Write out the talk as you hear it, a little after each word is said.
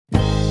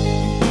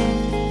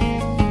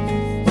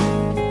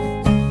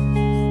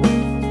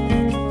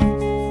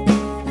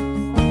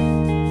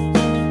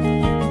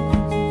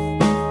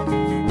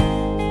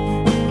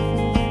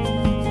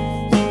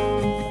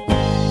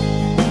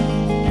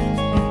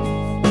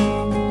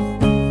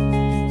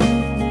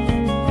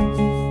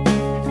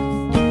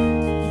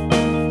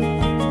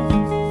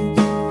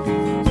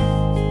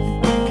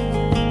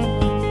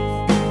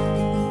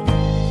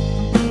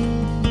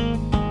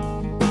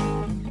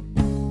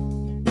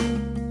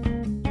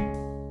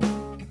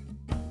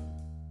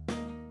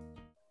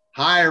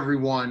Hi,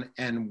 everyone,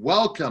 and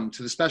welcome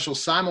to the special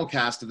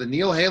simulcast of the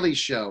Neil Haley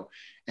Show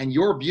and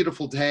Your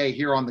Beautiful Day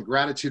here on the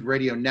Gratitude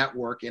Radio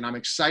Network. And I'm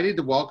excited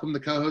to welcome the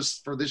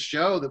co-hosts for this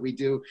show that we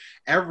do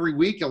every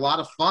week. A lot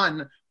of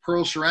fun,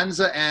 Pearl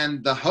Sharenza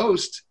and the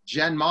host,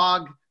 Jen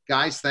Mogg.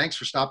 Guys, thanks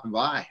for stopping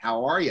by.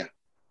 How are you?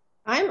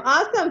 I'm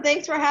awesome.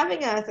 Thanks for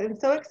having us. I'm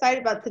so excited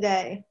about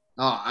today.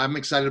 I'm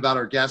excited about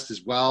our guest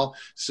as well.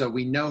 So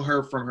we know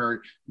her from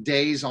her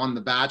days on The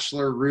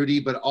Bachelor,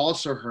 Rudy, but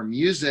also her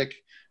music.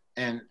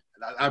 And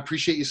I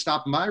appreciate you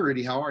stopping by,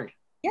 Rudy. How are you?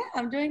 Yeah,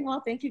 I'm doing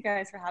well. Thank you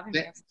guys for having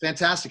me.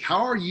 Fantastic. How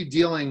are you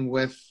dealing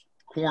with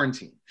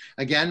quarantine?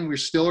 Again, we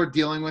still are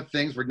dealing with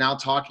things. We're now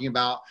talking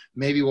about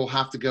maybe we'll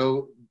have to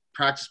go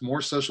practice more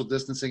social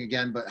distancing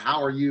again, but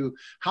how have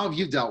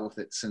you dealt with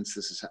it since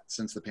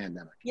the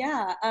pandemic?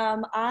 Yeah,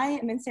 I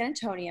am in San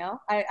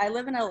Antonio. I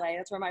live in LA.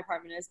 That's where my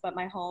apartment is, but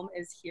my home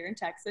is here in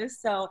Texas.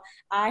 So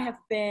I have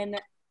been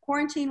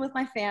quarantined with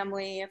my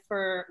family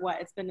for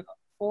it's been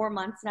 4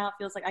 months now. It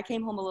feels like I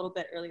came home a little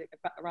bit early, like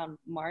around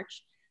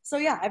March. So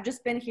yeah, I've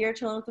just been here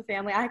chilling with the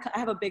family. I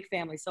have a big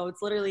family, so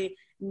it's literally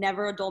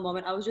never a dull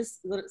moment. I was just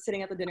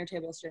sitting at the dinner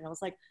table yesterday and I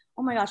was like,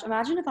 oh my gosh,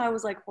 imagine if I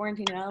was like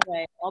quarantined in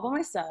LA all by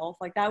myself.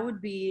 Like that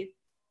would be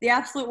the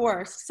absolute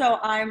worst. So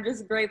I'm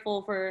just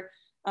grateful for,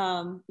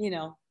 all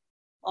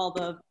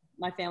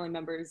my family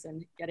members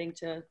and getting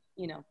to,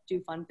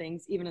 do fun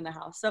things even in the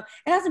house. So it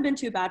hasn't been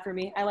too bad for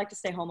me. I like to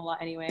stay home a lot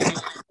anyway.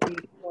 I'm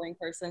a boring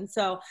person.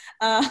 So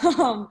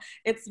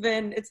it's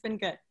been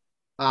good.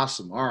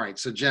 Awesome. All right.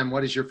 So Jen,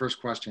 what is your first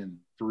question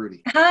for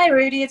Rudy? Hi,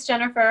 Rudy. It's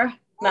Jennifer,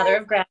 Mother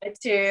of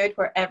Gratitude,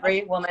 where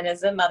every woman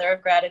is a mother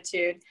of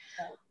gratitude.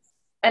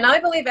 And I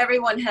believe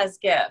everyone has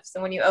gifts.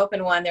 And when you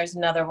open one, there's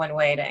another one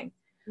waiting.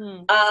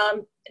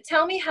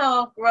 Tell me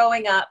how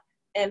growing up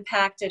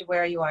impacted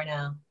where you are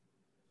now.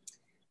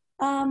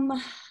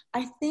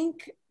 I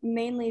think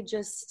mainly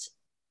just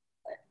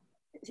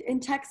in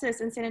Texas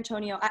and San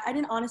Antonio, I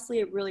didn't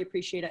honestly really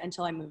appreciate it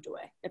until I moved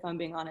away, if I'm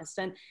being honest.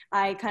 And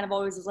I kind of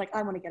always was like,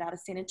 I want to get out of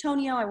San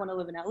Antonio. I want to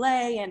live in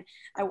LA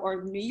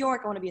or New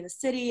York. I want to be in the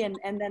city. And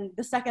then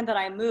the second that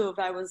I moved,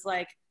 I was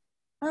like,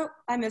 oh,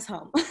 I miss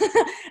home.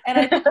 And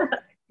I think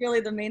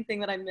really the main thing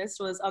that I missed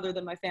was, other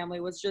than my family,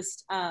 was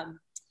just,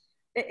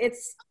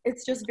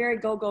 it's just very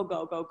go, go,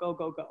 go, go, go,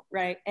 go, go,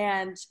 right?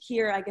 And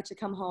here I get to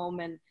come home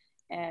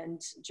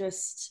and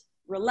just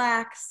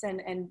relax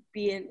and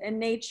be in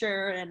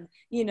nature. And,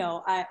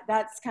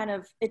 that's kind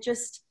of, it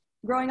just,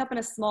 growing up in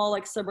a small,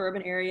 like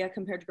suburban area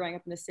compared to growing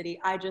up in the city,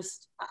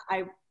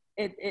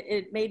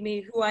 it made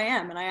me who I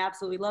am. And I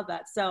absolutely love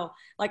that. So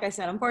like I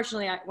said,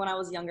 unfortunately, when I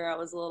was younger, I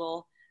was a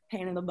little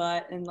pain in the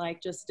butt and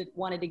like just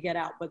wanted to get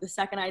out. But the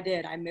second I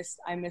did, I missed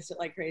it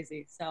like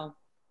crazy. So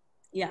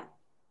yeah.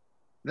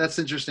 That's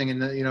interesting.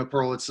 And,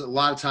 Pearl, it's a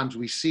lot of times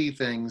we see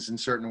things in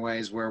certain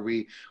ways where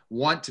we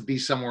want to be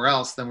somewhere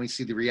else, then we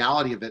see the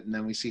reality of it, and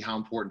then we see how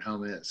important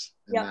home is.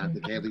 And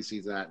that Haley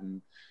sees that.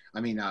 And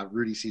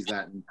Rudy sees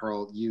that, and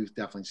Pearl, you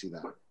definitely see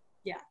that.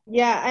 Yeah.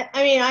 Yeah.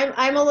 I mean, I'm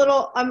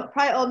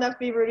probably old enough to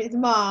be Rudy's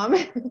mom,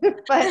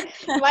 but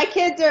my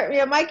kids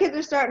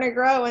are starting to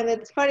grow. And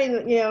it's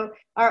funny,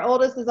 our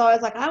oldest is always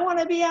like, I want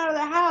to be out of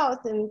the house.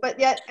 but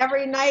yet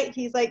every night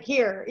he's like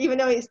here, even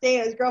though he's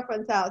staying at his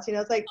girlfriend's house,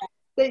 it's like,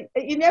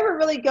 you never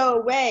really go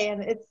away.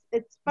 And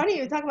it's funny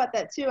you talk about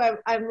that too.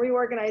 I'm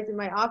reorganizing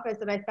my office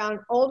and I found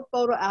old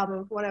photo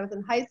albums when I was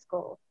in high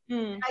school.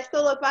 I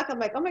still look back, I'm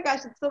like, oh my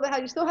gosh, it's still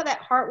you still have that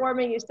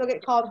heartwarming, you still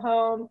get called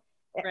home,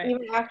 right,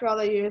 even after all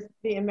the years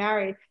being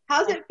married.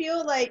 How's it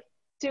feel like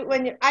so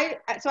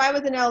I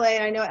was in LA,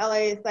 and I know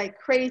LA is like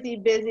crazy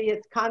busy,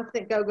 it's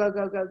constant go, go,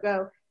 go, go,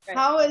 go. Right.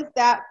 How is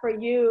that for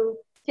you,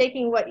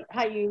 taking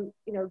how you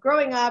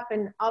growing up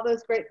and all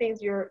those great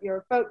things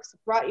your folks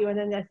brought you, and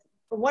then this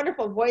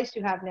wonderful voice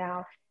you have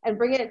now, and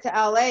bringing it to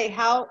LA?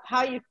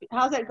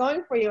 How's that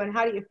going for you, and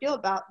how do you feel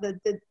about the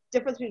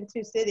difference between the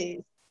two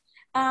cities?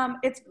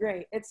 It's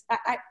great.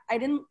 I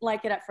didn't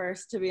like it at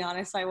first, to be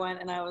honest. I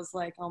went and I was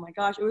like, oh my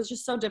gosh, it was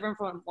just so different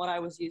from what I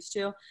was used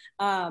to.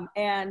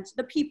 And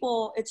the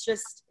people, it's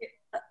just,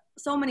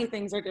 so many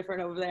things are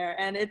different over there,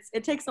 and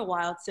it takes a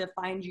while to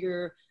find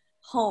your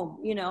home,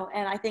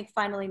 and I think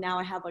finally now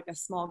I have like a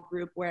small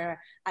group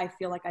where I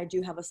feel like I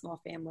do have a small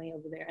family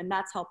over there, and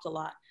that's helped a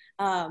lot.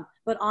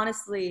 But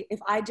honestly, if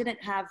I didn't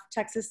have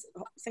Texas,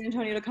 San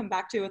Antonio to come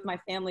back to with my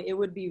family, it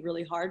would be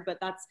really hard. But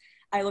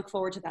I look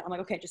forward to that. I'm like,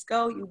 okay, just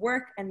go, you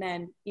work, and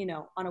then,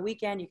 on a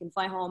weekend you can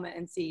fly home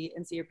and see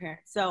your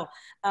parents. So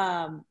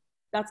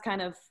that's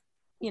kind of,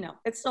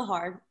 it's still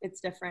hard,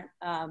 it's different,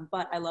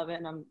 but I love it,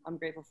 and I'm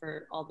grateful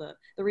for all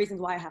the reasons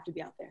why I have to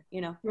be out there,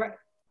 Right.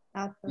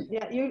 Awesome.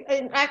 Yeah,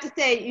 and I have to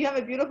say, you have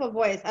a beautiful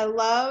voice. I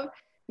love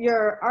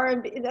your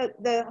R&B,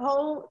 the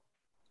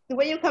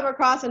way you come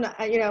across, and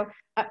I'm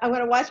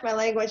going to watch my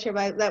language here,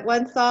 by that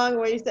one song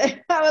where you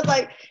said, I was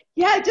like,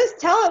 yeah, just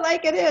tell it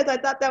like it is. I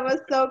thought that was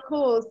so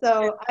cool.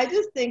 So I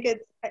just think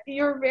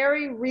you're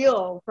very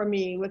real for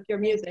me with your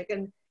music.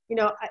 And,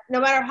 no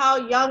matter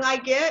how young I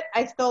get,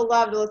 I still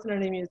love to listen to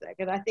the music.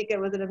 And I think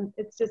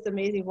it's just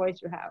amazing voice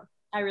you have.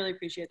 I really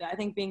appreciate that. I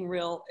think being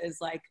real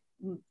is like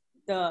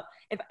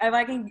if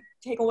I can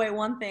take away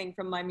one thing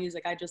from my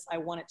music, I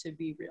want it to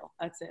be real.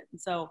 That's it. And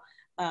so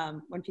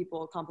when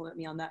people compliment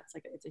me on that,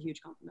 it's a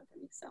huge compliment for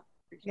me. So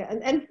yeah,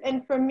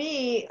 and for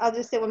me, I'll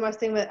just say one more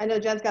thing. That I know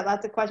Jen's got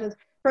lots of questions.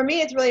 For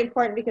me, it's really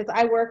important because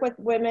I work with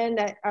women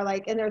that are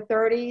like in their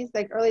 30s,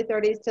 like early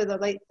 30s to the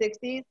late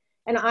 60s,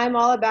 and I'm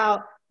all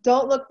about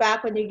don't look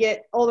back when you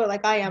get older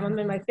like I am. I'm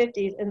in my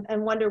 50s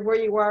and wonder where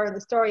you were in the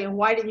story and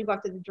why didn't you go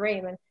after the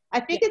dream. And I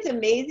think it's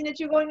amazing that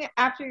you're going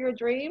after your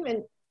dream.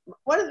 And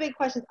one of the big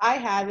questions I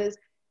have is,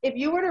 if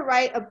you were to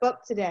write a book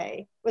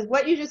today with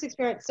what you just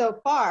experienced so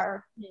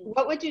far,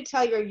 what would you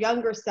tell your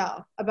younger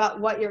self about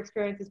what your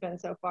experience has been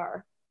so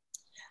far?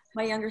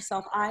 My younger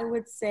self, I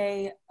would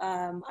say,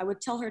 I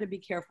would tell her to be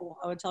careful.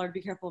 I would tell her to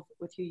be careful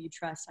with who you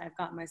trust. I've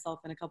gotten myself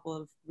in a couple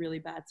of really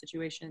bad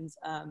situations,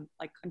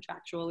 like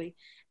contractually.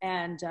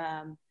 And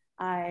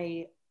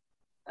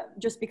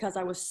just because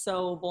I was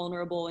so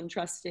vulnerable and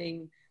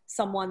trusting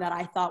someone that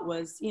I thought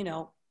was,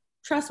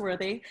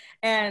 trustworthy,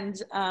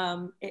 and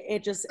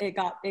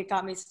it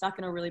got me stuck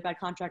in a really bad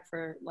contract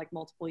for like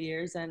multiple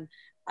years. And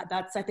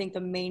that's, I think,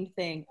 the main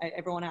thing.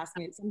 Everyone asks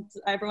me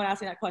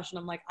that question.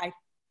 I'm like, I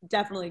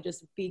definitely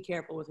just be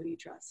careful with who you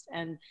trust,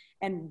 and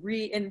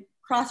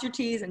cross your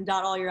T's and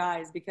dot all your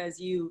I's, because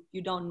you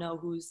don't know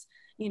who's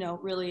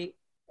really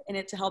in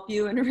it to help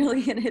you and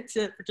really in it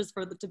to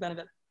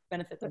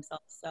benefit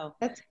themselves. So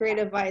that's great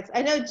advice.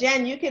 I know,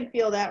 Jen, you can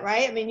feel that,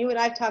 right? I mean, you and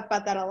I've talked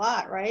about that a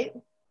lot, right?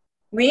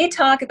 We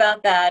talk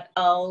about that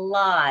a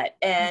lot,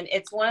 and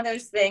it's one of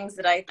those things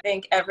that I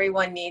think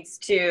everyone needs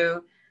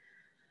to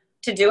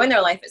do in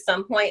their life at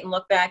some point, and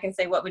look back and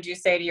say, what would you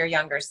say to your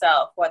younger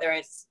self, whether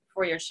it's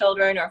for your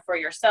children or for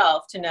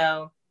yourself, to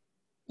know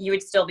you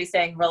would still be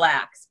saying,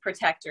 relax,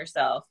 protect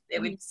yourself.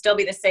 It would still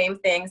be the same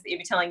things that you'd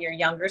be telling your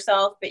younger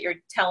self, but you're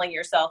telling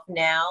yourself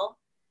now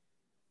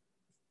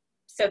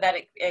so that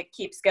it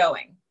keeps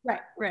going.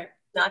 Right.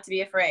 Not to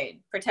be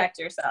afraid, protect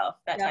yourself,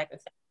 that type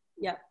of thing.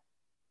 Yep.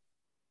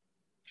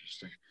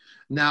 Interesting.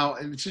 Now,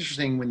 it's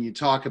interesting when you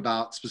talk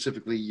about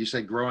specifically, you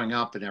said growing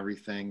up and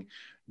everything.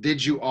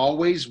 Did you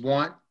always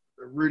want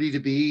Rudy to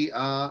be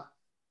an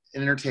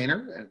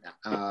entertainer,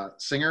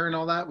 singer and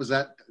all that? Was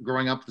that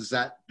growing up, was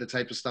that the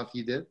type of stuff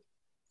you did?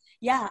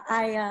 Yeah,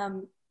 I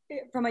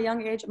from a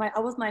young age, I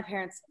was my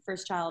parents'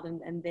 first child,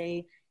 and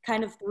they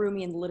kind of threw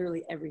me in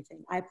literally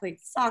everything. I played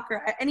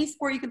soccer, any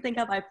sport you could think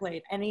of, I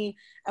played.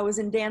 I was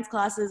in dance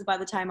classes by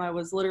the time I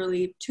was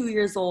literally 2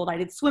 years old. I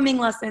did swimming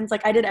lessons,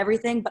 like I did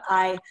everything, but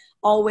I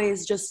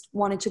always just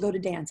wanted to go to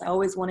dance. I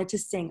always wanted to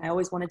sing. I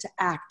always wanted to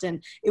act.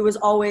 And it was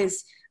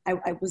always,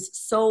 I was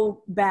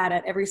so bad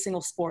at every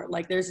single sport.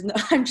 Like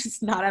I'm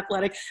just not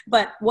athletic,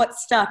 but what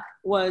stuck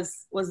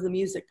was the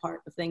music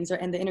part of things,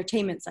 and the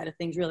entertainment side of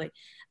things, really.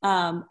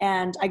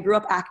 And I grew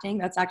up acting.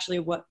 That's actually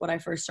what I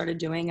first started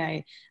doing.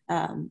 I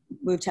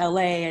moved to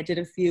LA. I did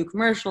a few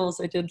commercials.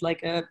 I did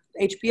like a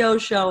HBO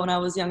show when I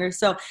was younger.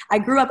 So I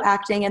grew up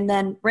acting, and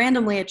then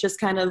randomly it just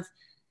kind of,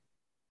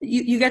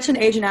 you get to an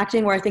age in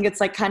acting where I think it's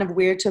like kind of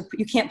weird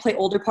you can't play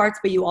older parts,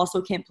 but you also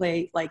can't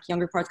play like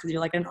younger parts because you're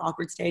like in an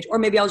awkward stage. Or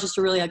maybe I was just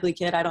a really ugly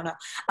kid. I don't know.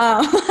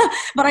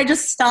 But I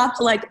just stopped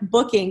like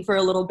booking for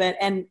a little bit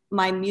and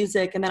my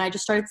music. And then I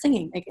just started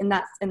singing like in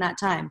that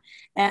time.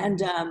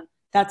 And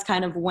that's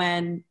kind of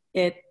when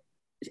it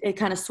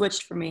kind of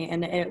switched for me.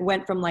 And it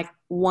went from like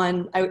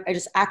I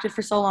just acted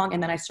for so long,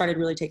 and then I started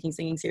really taking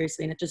singing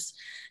seriously, and it just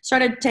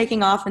started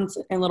taking off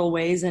in little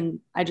ways, and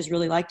I just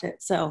really liked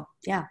it. So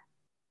yeah.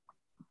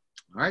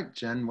 All right,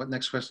 Jen, what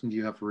next question do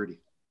you have for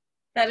Rudy?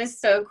 That is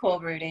so cool,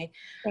 Rudy.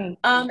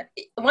 Thanks.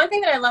 One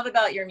thing that I love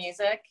about your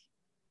music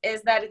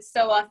is that it's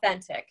so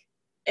authentic.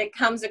 It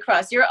comes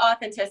across your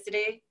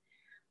authenticity,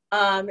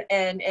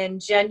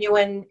 and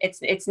genuine.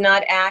 It's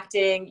not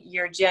acting.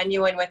 You're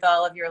genuine with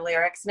all of your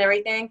lyrics and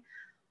everything.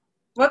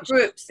 What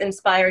groups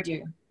inspired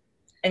you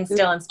and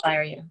still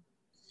inspire you?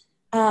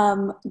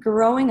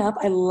 Growing up,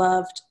 I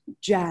loved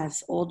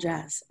jazz, old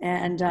jazz,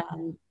 and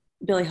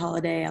Billie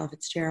Holiday, Ella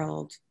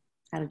Fitzgerald,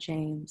 Etta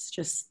James,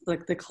 just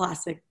like the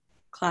classic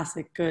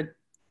good.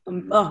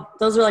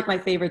 Those are like my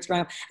favorites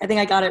growing up. I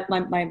think I got it.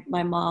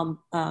 My mom,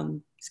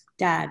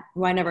 dad,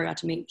 who I never got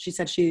to meet, she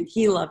said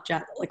he loved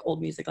jazz, like old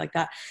music like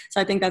that.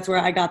 So I think that's where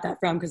I got that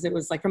from, because it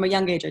was like from a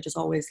young age, I just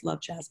always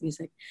loved jazz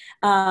music.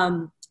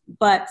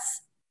 But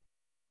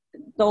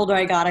the older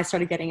I got, I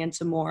started getting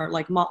into more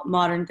like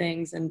modern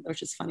things, and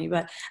which is funny.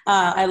 But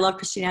I love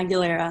Christina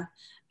Aguilera.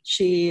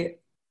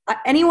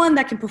 Anyone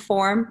that can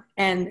perform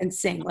and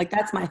sing, like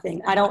that's my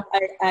thing.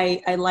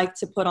 I like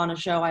to put on a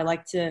show. I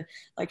like to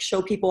like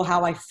show people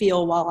how I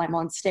feel while I'm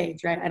on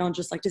stage, right? I don't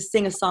just like to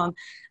sing a song.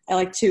 I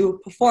like to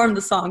perform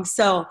the song.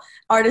 So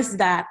artists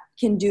that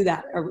can do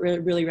that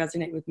really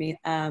resonate with me.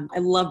 I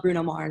love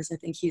Bruno Mars. I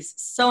think he's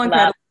so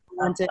incredible.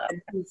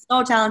 He's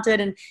so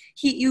talented, and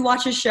you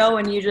watch his show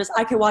and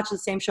I could watch the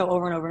same show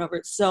over and over and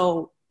over.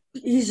 So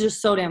he's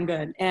just so damn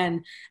good.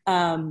 And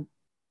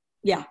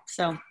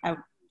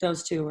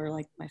those two are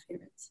like my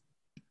favorites.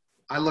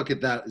 I look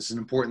at that as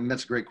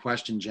that's a great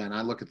question, Jen.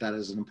 I look at that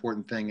as an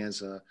important thing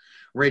as a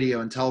radio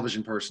and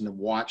television person to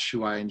watch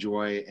who I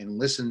enjoy and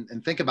listen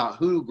and think about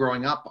who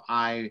growing up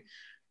I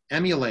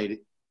emulated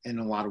in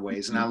a lot of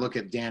ways. And I look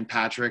at Dan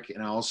Patrick,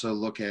 and I also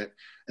look at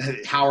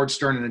Howard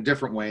Stern in a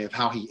different way of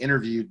how he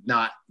interviewed,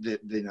 not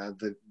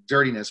the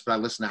dirtiness, but I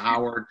listen to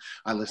Howard,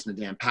 I listen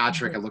to Dan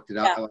Patrick, I looked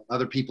at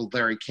other people,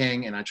 Larry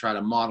King, and I try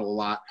to model a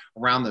lot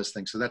around those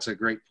things. So that's a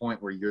great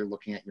point where you're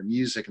looking at your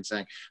music and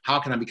saying, how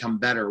can I become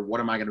better? What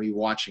am I going to be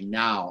watching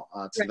now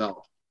to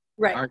develop?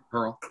 Right. All right,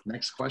 Pearl,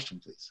 next question,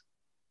 please.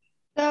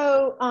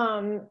 So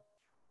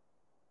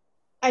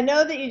I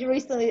know that you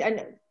recently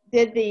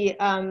did the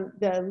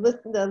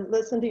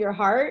listen to your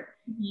heart,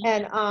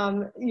 and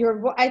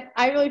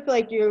I really feel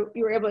like you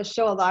were able to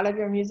show a lot of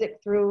your music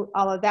through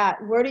all of that.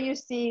 Where do you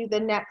see the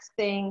next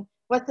thing?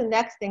 What's the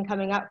next thing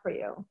coming up for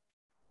you?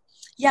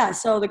 Yeah,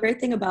 so the great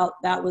thing about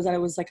that was that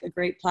it was like a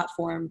great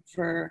platform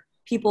for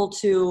people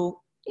to,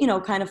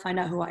 kind of find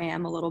out who I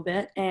am a little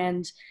bit.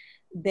 And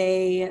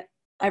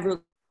I've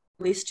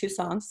released 2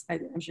 songs.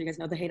 I'm sure you guys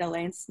know the Hate LA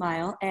and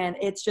Smile. And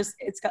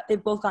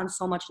they've both gotten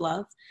so much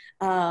love.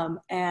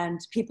 And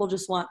people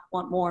just want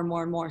more and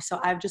more and more. So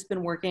I've just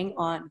been working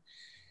on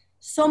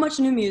so much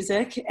new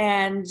music.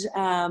 And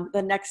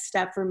the next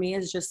step for me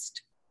is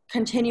just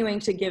continuing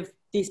to give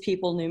these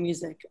people new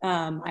music.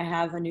 I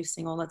have a new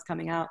single that's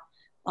coming out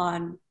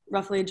on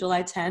roughly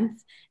July 10th,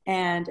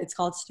 and it's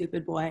called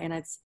Stupid Boy, and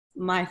it's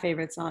my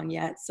favorite song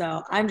yet.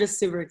 So I'm just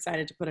super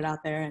excited to put it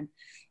out there and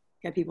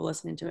get people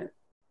listening to it.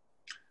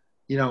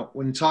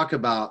 When you talk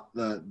about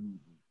the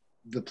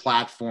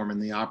platform and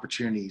the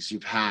opportunities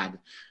you've had,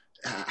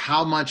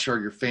 how much are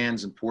your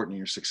fans important in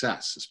your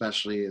success,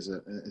 especially as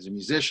a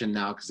musician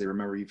now, because they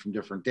remember you from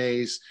different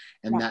days,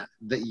 and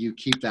that you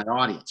keep that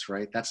audience,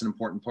 right? That's an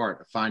important part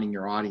of finding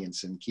your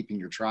audience and keeping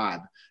your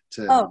tribe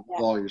to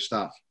all your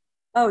stuff.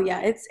 Oh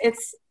yeah,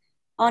 it's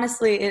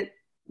honestly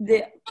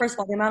first of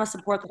all, the amount of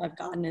support that I've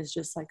gotten is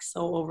just like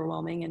so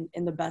overwhelming and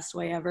in the best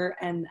way ever,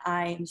 and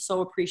I am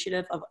so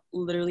appreciative of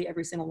literally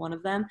every single one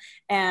of them.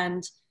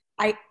 And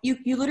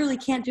you literally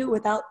can't do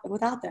it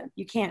without them.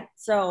 You can't.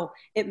 So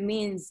it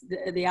means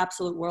the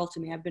absolute world to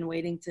me. I've been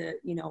waiting to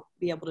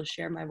be able to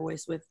share my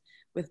voice with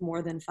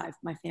more than 5 of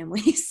my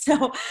family.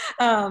 So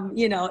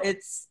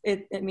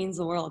it means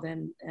the world,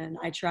 and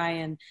I try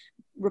and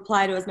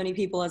reply to as many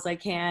people as I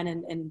can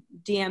and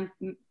DM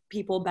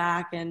people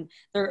back, and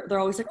they're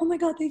always like, oh my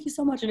God, thank you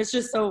so much. And it's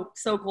just so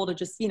cool to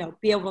just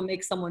be able to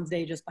make someone's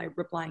day just by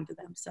replying to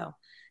them. So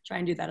try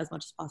and do that as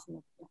much as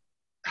possible.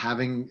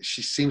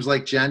 She seems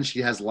like Jen,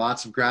 she has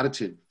lots of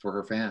gratitude for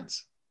her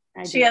fans.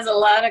 She has a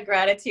lot of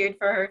gratitude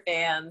for her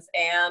fans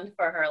and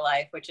for her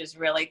life, which is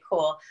really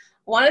cool.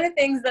 One of the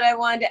things that I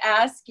wanted to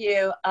ask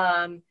you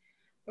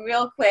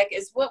real quick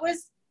is what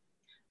was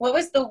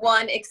the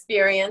one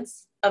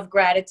experience of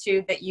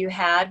gratitude that you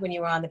had when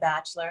you were on The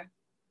Bachelor?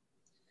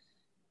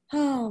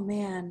 Oh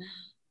man,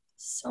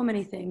 so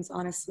many things,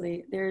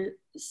 honestly.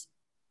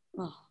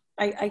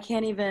 I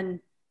can't even,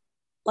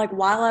 like,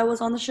 while I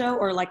was on the show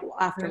or like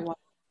after.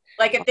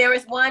 Like if there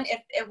was one,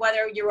 if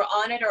whether you were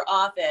on it or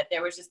off it,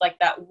 there was just like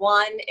that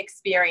one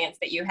experience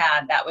that you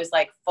had that was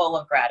like full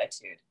of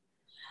gratitude.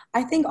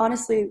 I think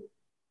honestly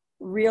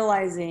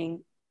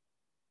realizing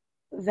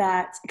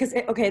that, because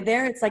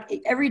it's like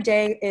every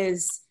day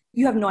is,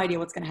 you have no idea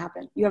what's going to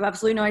happen. You have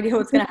absolutely no idea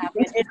what's going to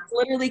happen. It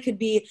literally could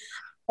be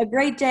a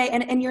great day.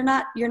 And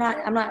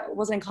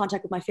wasn't in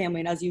contact with my family.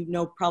 And as you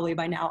know, probably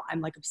by now, I'm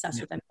like obsessed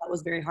with them. That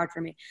was very hard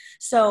for me.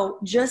 So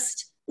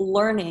just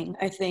learning,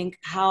 I think,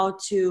 how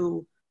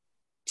to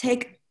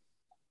take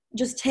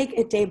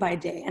it day by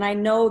day. And I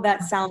know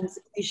that sounds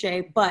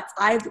cliche, but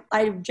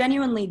I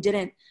genuinely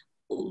didn't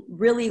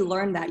really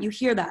learn that. You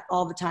hear that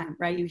all the time,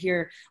 right? You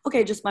hear,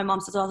 okay, just my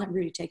mom says all the time,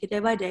 Rudy, take it day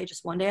by day,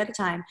 just one day at a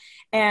time.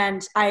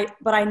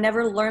 But I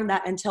never learned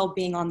that until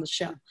being on the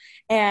show.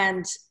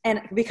 And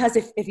because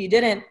if you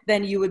didn't,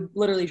 then you would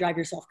literally drive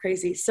yourself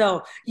crazy.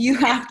 So you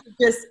have to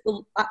just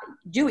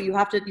do it. You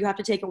have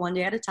to take it one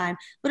day at a time,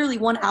 literally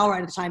 1 hour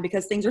at a time,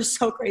 because things are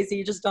so crazy.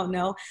 You just don't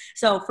know.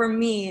 So for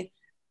me,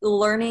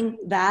 learning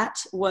that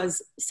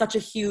was such a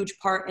huge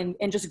part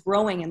in just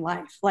growing in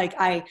life. Like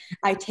I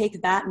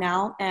take that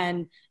now,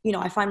 and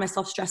I find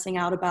myself stressing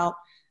out about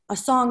a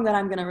song that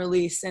I'm going to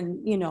release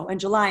in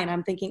July, and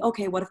I'm thinking,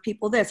 okay, what if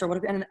people this, or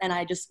what if, and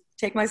I just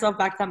take myself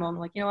back to that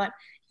moment, like, you know what,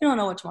 you don't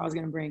know what tomorrow's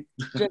going to bring.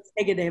 Just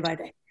take it day by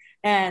day.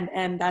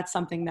 And that's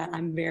something that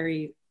I'm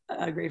very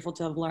grateful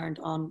to have learned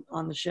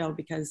on the show,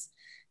 because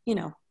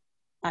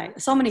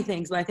so many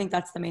things, but I think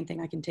that's the main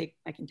thing I can take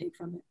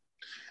from it.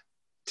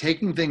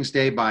 Taking things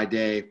day by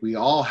day, we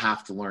all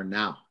have to learn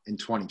now in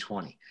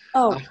 2020.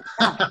 Oh,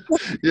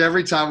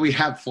 every time we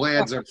have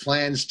plans, our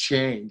plans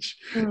change.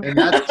 And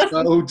that's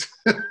so,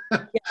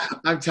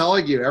 I'm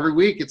telling you, every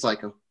week it's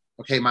like,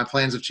 okay, my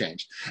plans have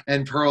changed.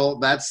 And Pearl,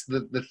 that's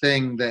the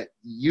thing that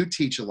you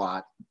teach a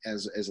lot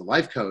as a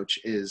life coach,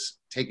 is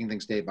taking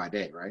things day by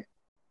day, right?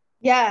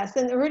 Yes.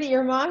 And Rudy,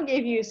 your mom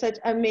gave you such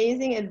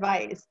amazing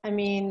advice. I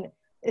mean,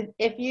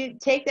 if you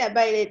take that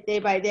day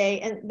by day,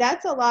 and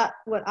that's a lot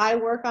what I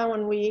work on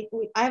when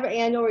I have an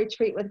annual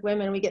retreat with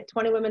women. We get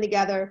 20 women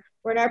together.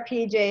 We're in our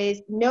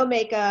PJs, no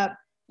makeup,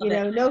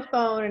 no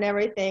phone and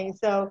everything.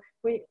 So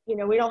we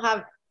don't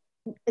have,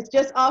 it's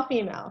just all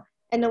female.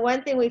 And the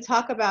one thing we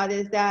talk about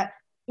is that,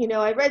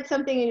 I read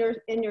something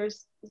in your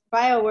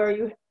bio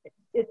where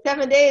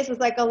 7 days was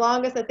like the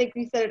longest. I think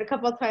you said it a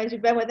couple of times.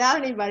 You've been without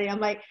anybody. I'm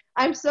like,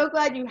 I'm so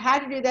glad you had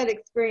to do that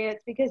experience,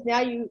 because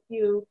now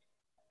you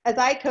as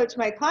I coach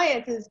my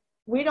clients, is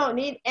we don't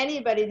need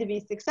anybody to be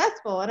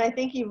successful. And I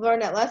think you've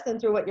learned that lesson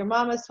through what your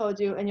mom has told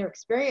you and your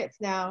experience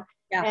now.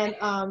 Yeah.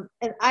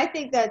 And I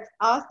think that's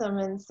awesome.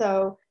 And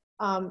so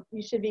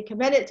you should be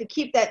committed to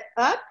keep that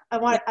up. I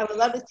would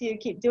love to see you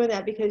keep doing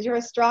that, because you're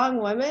a strong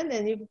woman,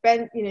 and you've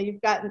been,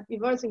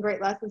 you've learned some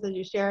great lessons as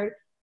you shared.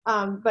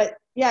 But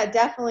yeah,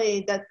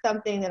 definitely that's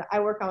something that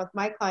I work on with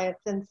my clients.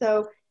 And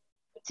so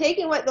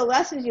taking the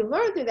lessons you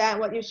learned through that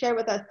and what you shared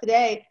with us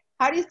today,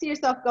 how do you see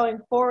yourself going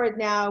forward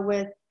now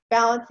with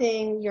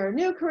balancing your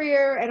new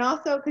career, and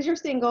also because you're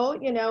single,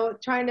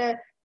 trying to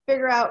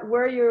figure out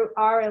where you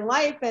are in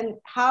life and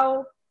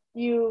how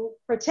you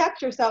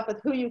protect yourself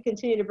with who you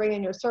continue to bring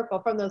in your circle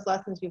from those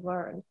lessons you've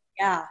learned?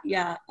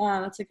 Yeah.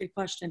 That's a good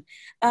question.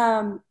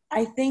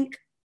 I think,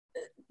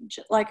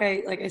 like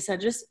I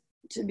said, just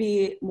to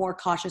be more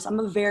cautious. I'm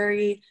a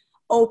very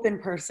open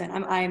person.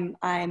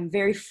 I'm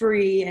very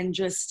free, and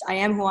just, I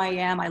am who I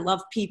am. I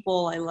love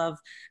people. I love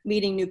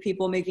meeting new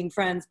people, making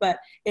friends, but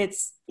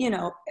it's,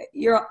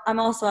 I'm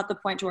also at the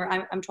point where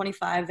I'm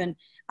 25, and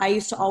I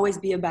used to always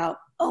be about,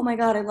 oh my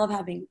God, I love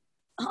having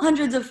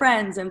hundreds of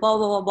friends and blah,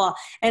 blah, blah, blah.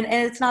 And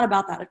it's not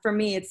about that. For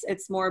me,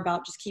 it's more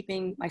about just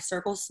keeping my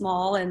circle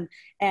small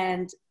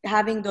and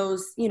having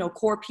those,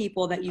 core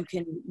people that you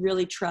can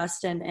really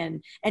trust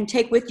and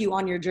take with you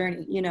on your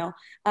journey,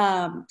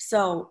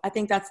 So I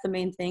think that's the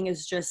main thing,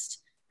 is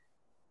just,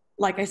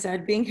 like I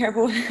said, being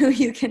careful with who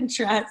you can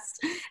trust,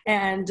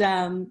 and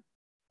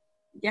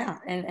yeah,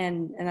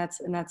 and that's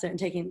it. And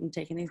taking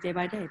things day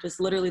by day, just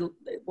literally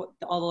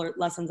all the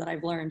lessons that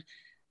I've learned.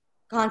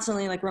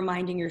 Constantly, like,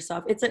 reminding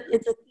yourself,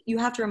 you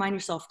have to remind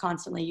yourself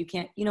constantly. You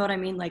can't, you know what I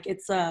mean? Like,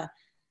 it's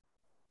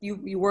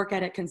you work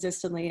at it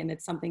consistently, and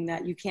it's something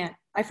that you can't,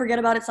 I forget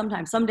about it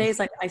sometimes. Some days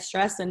I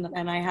stress and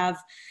I have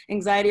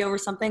anxiety over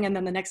something, and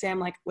then the next day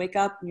I'm like, wake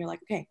up, and you're like,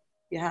 okay,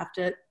 you have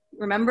to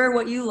remember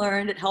what you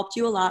learned. It helped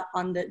you a lot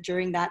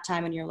during that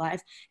time in your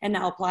life, and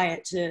now apply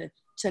it to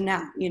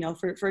now,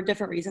 for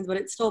different reasons, but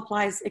it still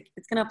applies.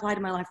 It's going to apply to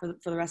my life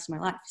for the rest of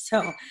my life.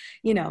 So,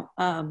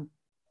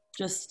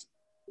 just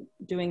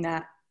doing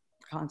that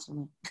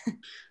constantly.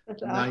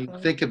 That's Now awesome. you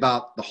think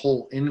about the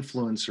whole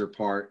influencer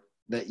part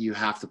that you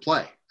have to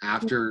play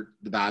after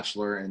The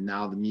Bachelor and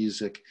now the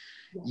music.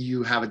 Yeah.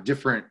 You have a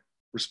different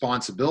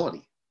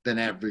responsibility than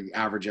every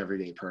average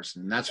everyday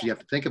person, and that's what you have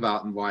to think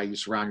about, and why you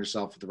surround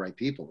yourself with the right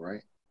people,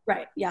 right?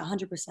 Right. Yeah,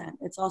 100%.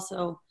 It's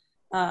also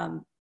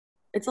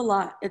it's a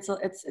lot. It's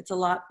a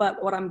lot.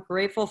 But what I'm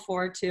grateful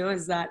for too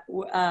is that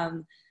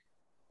on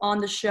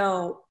the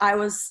show I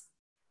was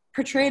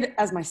portrayed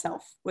as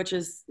myself, which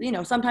is,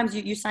 sometimes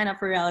you sign up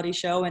for a reality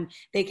show and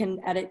they can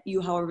edit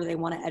you however they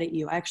want to edit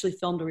you. I actually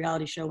filmed a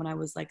reality show when I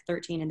was like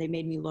 13, and they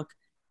made me look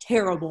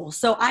terrible.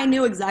 So I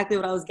knew exactly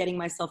what I was getting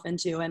myself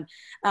into. And,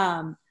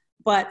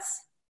 but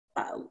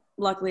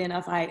luckily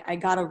enough, I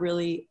got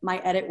my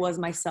edit was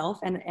myself.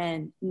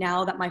 And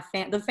now that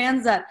the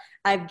fans that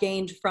I've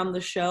gained from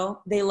the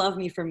show, they love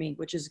me for me,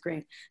 which is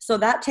great. So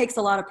that takes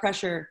a lot of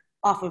pressure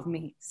off of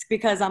me,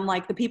 because I'm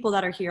like, the people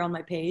that are here on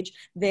my page,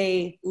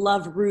 they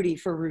love Rudy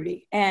for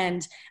Rudy.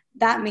 And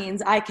that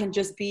means I can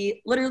just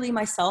be literally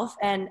myself.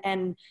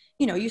 And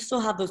you still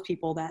have those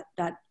people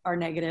that are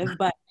negative,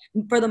 but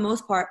for the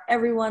most part,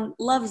 everyone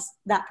loves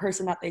that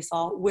person that they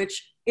saw,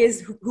 which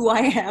is who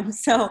I am.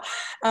 So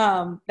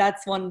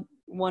that's one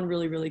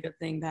really, really good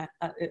thing that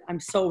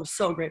I'm so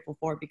grateful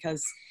for,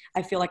 because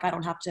I feel like I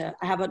don't have to.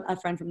 I have a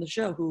friend from the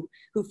show who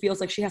feels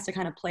like she has to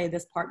kind of play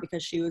this part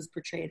because she was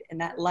portrayed in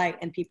that light,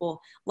 and people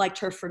liked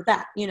her for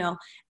that,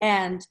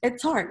 and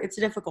it's hard, it's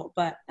difficult,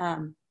 but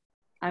I'm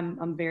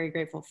very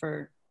grateful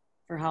for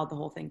how the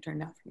whole thing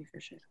turned out for me, for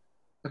sure.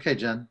 Okay,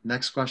 Jen,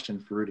 next question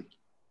for Rudy.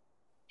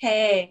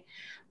 Hey,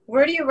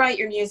 where do you write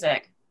your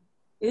music?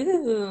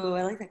 Ooh,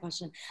 I like that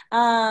question.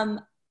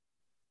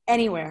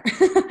 Anywhere.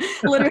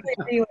 Literally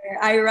anywhere.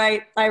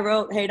 I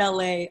wrote Hate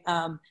LA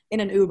in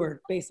an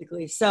Uber,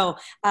 basically. So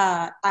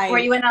Were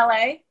you in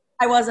LA?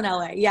 I was in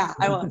LA. Yeah,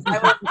 I was.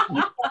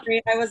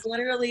 I was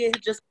literally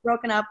just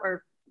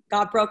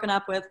got broken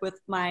up with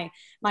my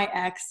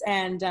ex,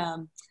 and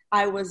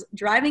I was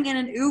driving in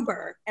an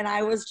Uber, and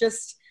I was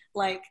just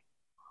like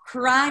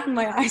crying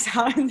my eyes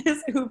out in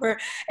this Uber.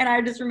 And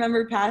I just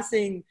remember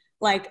passing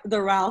like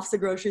the Ralph's, the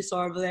grocery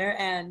store over there,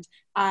 and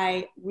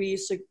we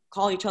used to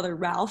call each other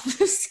Ralph.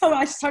 So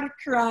I started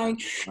crying,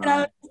 and I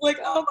was like,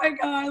 oh my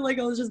God, like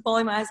I was just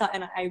bawling my eyes out.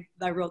 And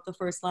I wrote the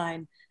first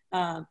line,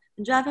 I'm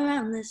driving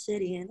around this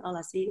city and all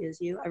I see is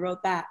you. I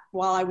wrote that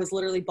while I was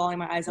literally bawling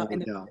my eyes out.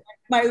 And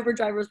my Uber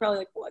driver was probably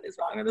like, what is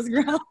wrong with this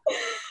girl?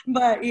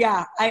 But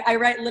yeah, I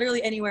write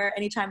literally anywhere,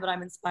 anytime that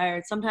I'm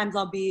inspired. Sometimes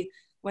I'll be,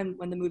 when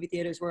the movie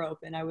theaters were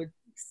open, I would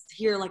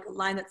hear like a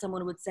line that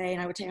someone would say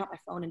and I would take out my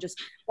phone and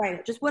just write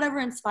it. Just whatever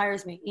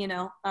inspires me,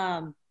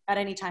 at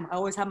any time. I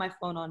always have my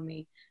phone on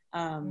me,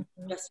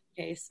 just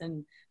in case,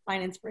 and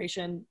find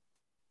inspiration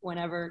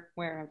whenever,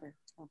 wherever.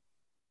 So.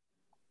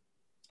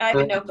 I have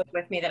a notebook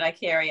with me that I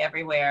carry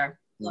everywhere.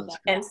 Love that.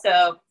 And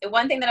so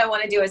one thing that I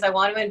want to do is I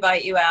want to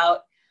invite you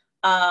out.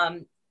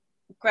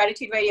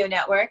 Gratitude Radio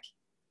Network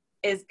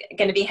is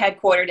going to be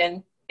headquartered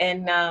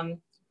in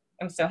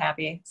I'm so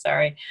happy,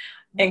 sorry,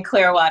 in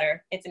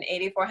Clearwater. It's an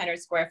 8,400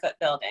 square foot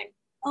building.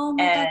 Oh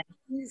my God,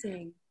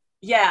 amazing.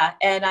 Yeah,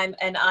 and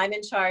I'm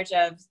in charge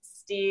of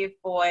Steve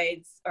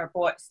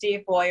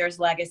Boyer's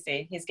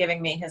legacy. He's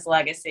giving me his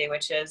legacy,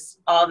 which is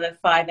all the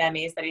 5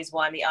 Emmys that he's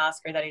won, the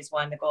Oscar that he's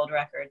won, the gold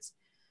records.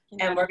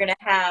 Yeah. And we're going to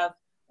have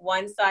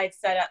one side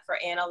set up for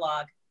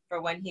analog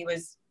for when he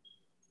was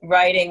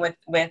writing with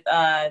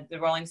the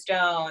Rolling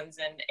Stones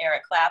and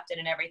Eric Clapton,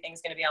 and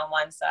everything's going to be on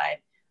one side.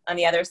 On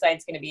the other side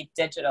is going to be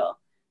digital.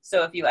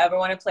 So if you ever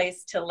want a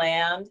place to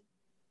land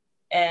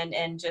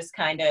and just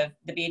kind of,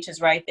 the beach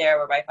is right there.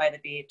 We're right by the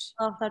beach.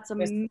 Oh, that's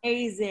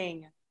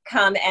amazing.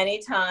 Come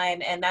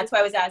anytime. And that's why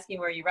I was asking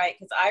where you write,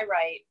 because I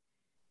write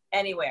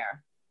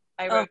anywhere.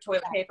 I wrote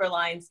toilet paper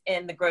lines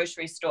in the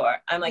grocery store.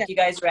 I'm like, you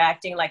guys are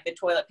acting like the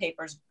toilet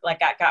paper's like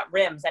got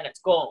rims and it's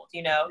gold,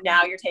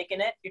 Now you're taking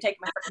my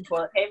freaking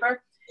toilet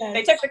paper. Yes.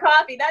 They took the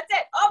coffee. That's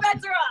it. All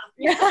bets are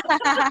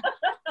off.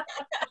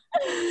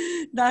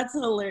 That's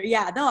hilarious.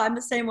 Yeah, no, I'm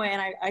the same way,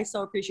 and I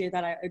so appreciate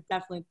that. It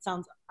definitely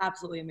sounds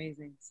absolutely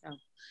amazing. So,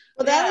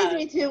 well, that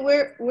leads me to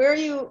where are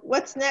you?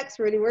 What's next,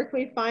 Rudy? Where can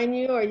we find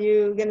you? Are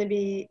you going to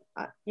be,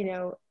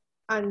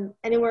 on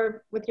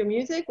anywhere with your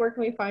music? Where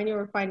can we find you,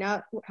 or find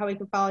out how we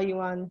can follow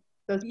you on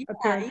those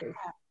appearances?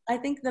 Yeah. I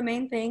think the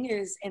main thing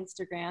is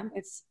Instagram.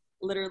 It's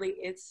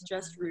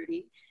just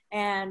Rudy,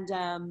 and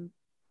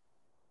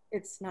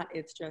it's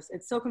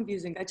so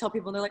confusing. I tell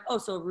people, and they're like, oh,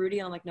 so Rudy,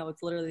 and I'm like, no,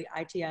 it's literally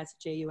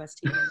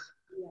ITSJUST.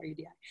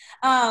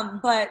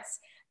 But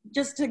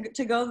just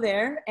to go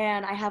there,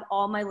 and I have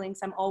all my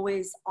links. I'm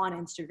always on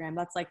Instagram.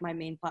 That's like my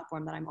main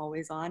platform that I'm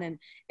always on. And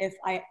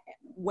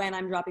when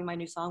I'm dropping my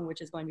new song,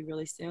 which is going to be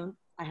really soon,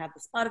 I have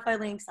the Spotify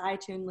links,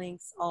 iTunes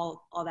links,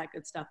 all that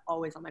good stuff,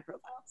 always on my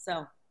profile.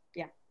 So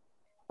yeah.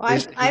 Well,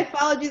 I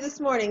followed you this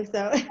morning,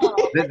 so.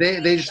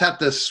 They just have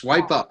to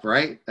swipe up,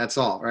 right? That's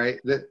all, right?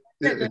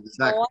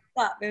 Exactly.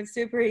 It's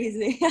super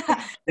easy.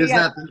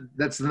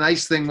 That's the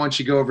nice thing once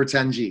you go over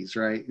 10 G's,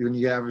 right? When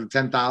you have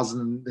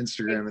 10,000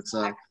 Instagram,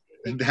 exactly.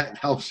 That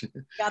helps you.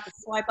 Got the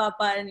swipe up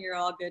button, you're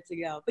all good to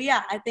go. But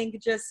yeah, I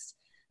think just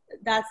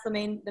that's the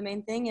main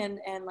thing.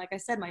 And like I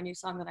said, my new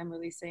song that I'm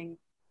releasing,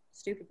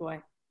 Stupid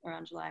Boy,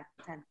 around July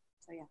 10th.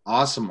 So yeah.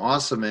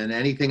 Awesome. And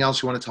anything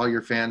else you want to tell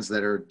your fans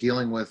that are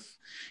dealing with,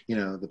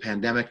 the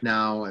pandemic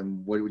now,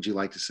 and what would you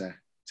like to say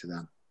to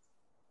them?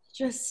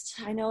 Just,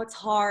 I know it's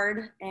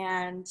hard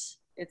and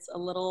it's a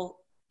little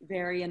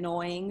very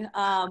annoying,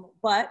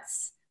 but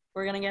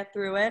we're going to get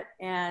through it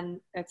and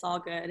it's all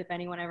good. If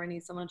anyone ever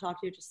needs someone to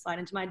talk to, just slide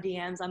into my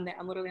DMs. I'm there.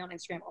 I'm literally on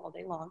Instagram all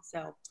day long.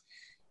 So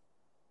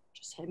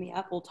just hit me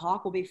up. We'll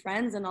talk. We'll be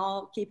friends and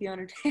I'll keep you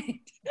entertained.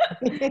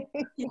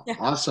 Yeah.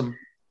 Awesome.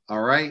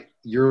 All right.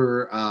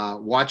 You're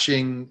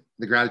watching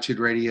the Gratitude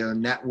Radio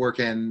Network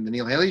and the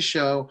Neil Haley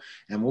Show,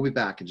 and we'll be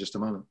back in just a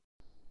moment.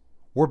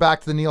 We're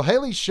back to the Neil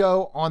Haley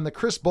Show on the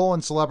Chris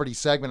Bolin Celebrity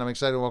segment. I'm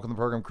excited to welcome to the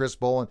program Chris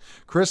Bolin.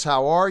 Chris,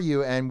 how are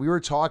you? And we were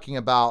talking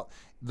about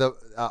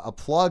a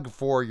plug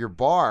for your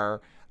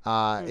bar.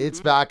 It's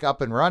back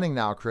up and running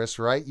now, Chris,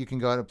 right? You can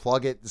go ahead and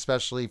plug it,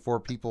 especially for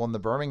people in the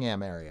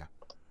Birmingham area.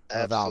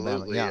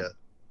 Absolutely. Yeah.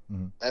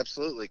 Mm-hmm.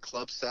 Absolutely.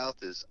 Club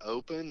South is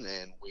open,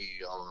 and we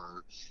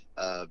are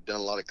done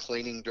a lot of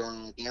cleaning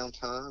during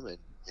downtime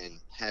and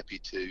happy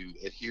to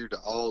adhere to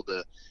all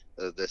the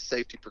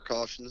safety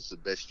precautions the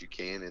best you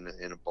can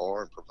in a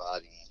bar, and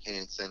providing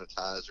hand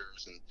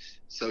sanitizers and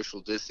social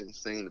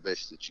distancing the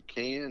best that you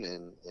can,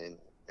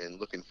 and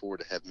looking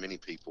forward to have many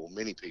people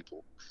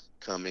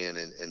come in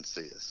and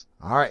see us.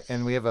 All right.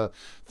 And we have a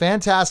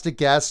fantastic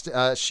guest.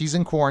 She's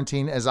in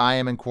quarantine, as I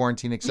am in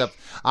quarantine, except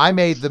I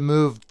made the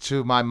move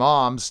to my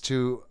mom's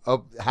to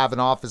have an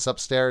office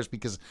upstairs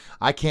because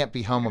I can't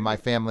be home with my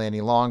family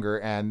any longer.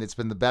 And it's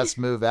been the best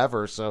move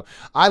ever. So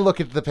I look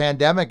at the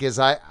pandemic as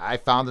I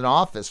found an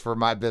office for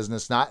my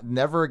business,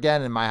 never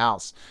again in my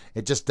house.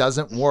 It just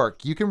doesn't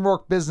work. You can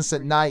work business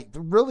at night.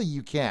 Really,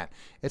 you can't.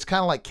 It's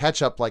kind of like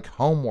catch up, like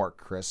homework,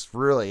 Chris.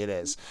 Really, it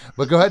is.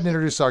 But go ahead and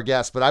introduce our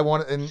guest. But I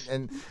want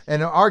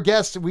and our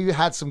guest, we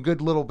had some good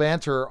little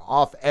banter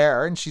off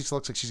air, and she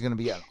looks like she's going to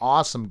be an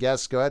awesome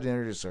guest. Go ahead and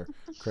introduce her,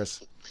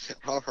 Chris.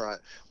 All right.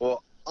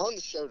 Well, on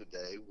the show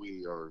today,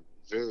 we are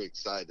very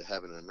excited to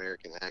have an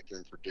American actor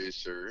and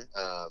producer.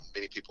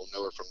 Many people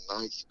know her from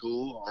Night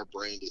School. Our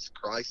brand is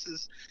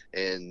Crisis,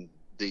 and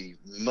the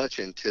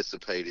much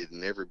anticipated,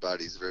 and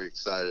everybody's very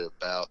excited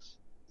about,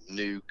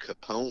 new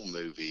Capone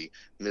movie,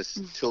 Miss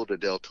Tilda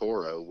Del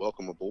Toro.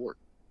 Welcome aboard.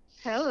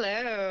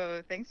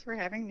 Hello. Thanks Thanks for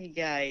having me,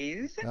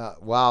 guys.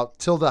 Wow.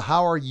 Tilda,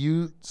 how are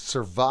you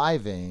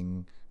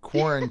surviving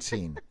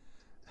quarantine?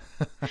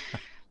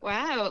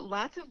 Wow,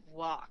 lots of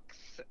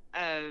walks.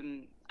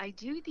 I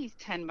do these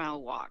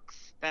 10-mile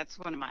walks. That's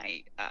one of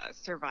my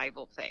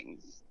survival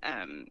things.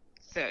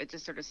 So it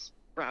just sort of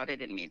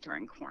sprouted in me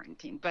during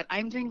quarantine. But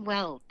I'm doing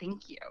well.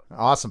 Thank you.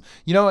 Awesome.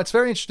 You know, it's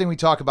very interesting we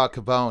talk about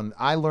Capone.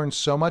 I learned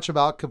so much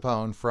about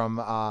Capone from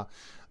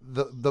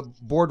the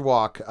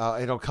Boardwalk.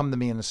 It'll come to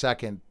me in a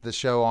second. The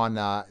show on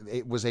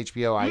it was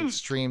HBO. I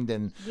streamed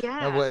and Yeah,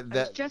 I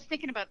was just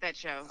thinking about that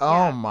show.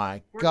 Oh Yeah.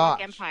 my Boardwalk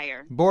gosh.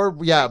 Empire.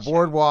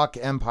 Boardwalk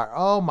Empire.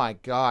 Oh my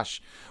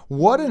gosh.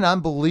 What an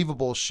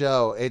unbelievable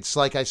show. It's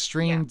like I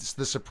streamed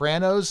The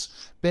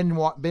Sopranos,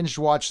 binge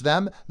watched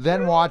them,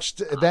 then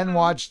watched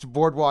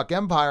Boardwalk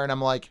Empire, and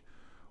I'm like,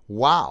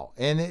 wow.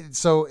 And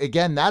so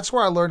again, that's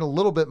where I learned a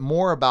little bit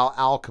more about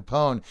Al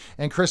Capone.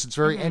 And Chris, it's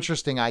very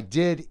interesting. I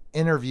did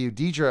interview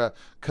Deidre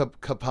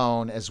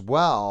Capone as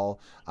well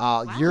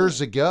years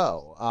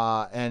ago.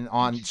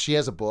 And she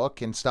has a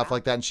book and stuff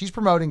like that. And she's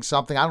promoting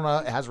something. I don't know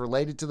if it has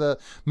related to the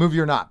movie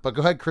or not. But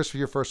go ahead, Chris, for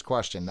your first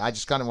question. I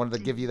just kind of wanted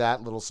to give you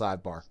that little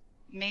sidebar.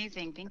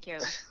 Amazing. Thank you.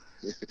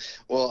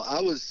 Well,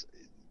 I was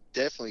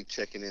definitely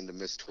checking into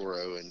Miss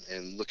Toro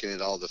and looking at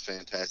all the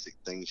fantastic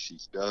things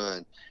she's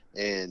done.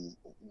 And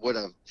what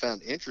I've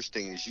found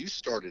interesting is you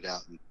started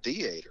out in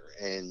theater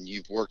and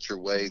you've worked your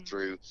way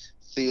through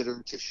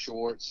theater to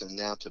shorts and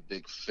now to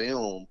big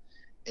film.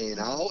 And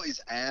I always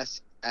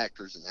ask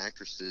actors and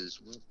actresses,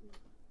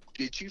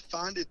 did you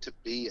find it to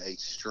be a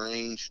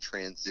strange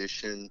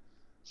transition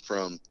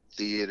from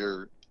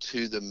theater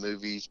to the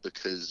movies?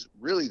 Because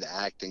really the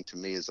acting to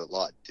me is a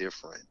lot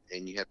different,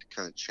 and you have to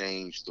kind of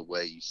change the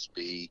way you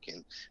speak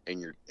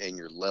and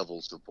your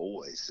levels of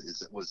voice.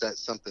 Was that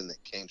something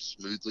that came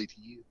smoothly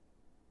to you?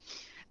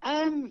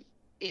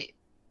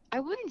 I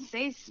wouldn't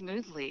say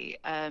smoothly.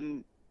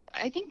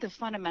 I think the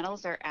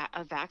fundamentals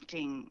of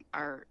acting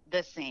are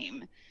the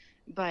same,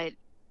 but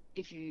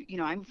if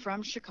I'm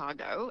from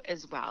Chicago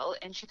as well,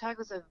 and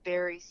Chicago's a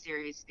very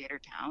serious theater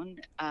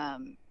town.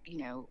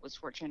 Was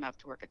fortunate enough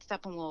to work at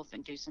Steppenwolf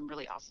and do some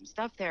really awesome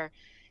stuff there.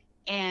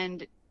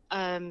 And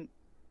the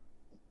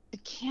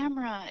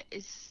camera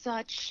is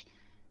such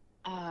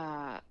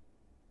an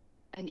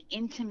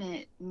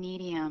intimate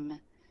medium.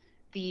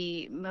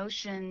 The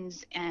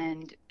motions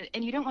and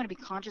you don't want to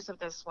be conscious of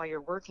this while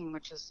you're working,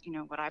 which is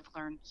what I've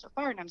learned so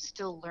far, and I'm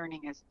still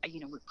learning as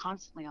we're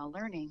constantly all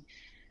learning.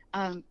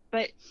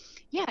 But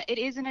yeah, it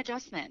is an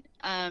adjustment.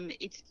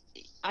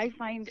 I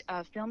find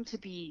film to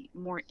be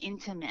more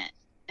intimate,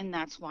 and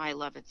that's why I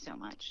love it so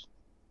much.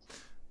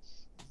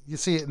 You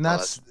see,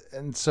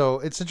 and so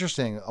it's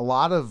interesting. A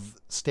lot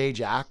of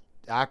stage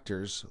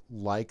actors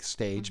like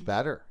stage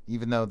better,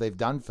 even though they've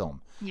done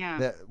film.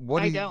 Yeah,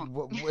 do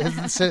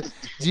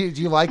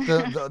you like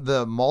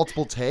the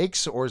multiple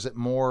takes, or is it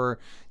more?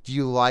 Do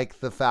you like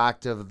the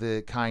fact of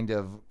the kind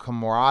of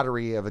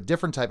camaraderie of a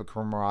different type of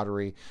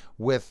camaraderie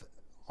with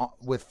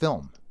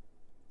film,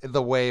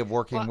 the way of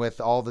working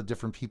with all the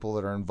different people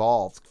that are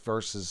involved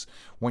versus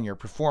when you're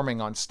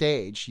performing on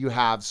stage, you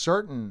have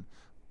certain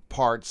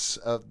parts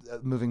of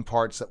moving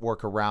parts that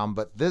work around,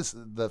 but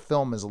the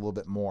film is a little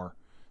bit more,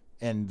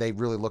 and they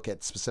really look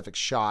at specific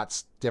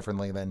shots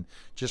differently than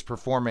just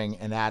performing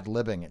and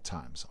ad-libbing at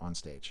times on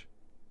stage.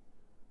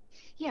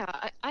 Yeah,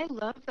 I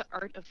love the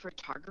art of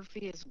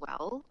photography as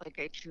well. Like,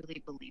 I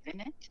truly believe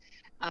in it,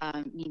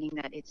 meaning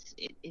that it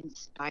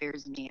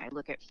inspires me. I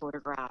look at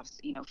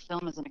photographs.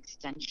 Film is an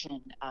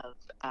extension of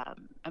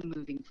a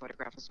moving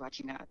photograph. I was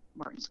watching a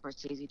Martin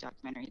Scorsese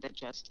documentary that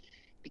just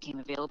became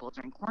available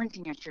during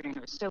quarantine yesterday, and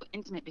it was so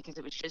intimate because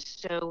it was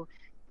just so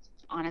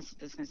honest.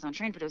 This is going to sound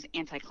strange, but it was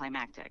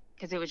anticlimactic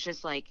because it was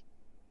just like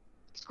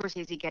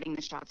Scorsese getting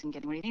the shots and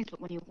getting what he needs. But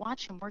when you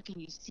watch him working,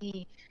 you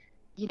see,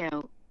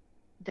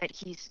 that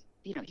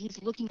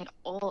he's looking at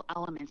all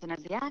elements. And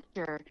as the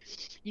actor,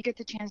 you get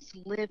the chance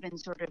to live in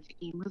sort of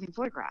a moving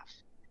photograph.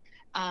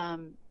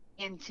 And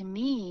to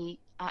me,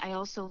 I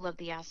also love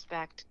the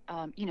aspect,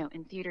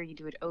 in theater, you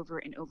do it over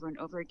and over and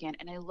over again.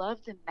 And I love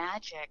the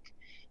magic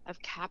of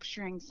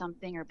capturing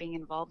something or being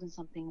involved in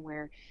something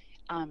where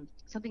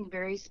something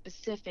very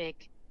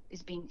specific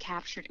is being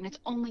captured, and it's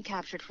only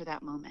captured for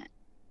that moment.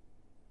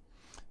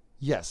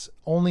 Yes,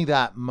 only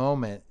that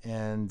moment.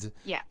 And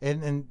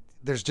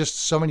there's just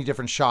so many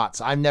different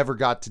shots. I never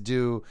got to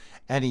do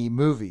any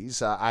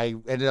movies. I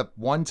ended up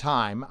one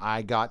time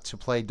I got to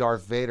play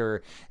Darth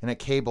Vader in a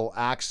cable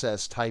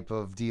access type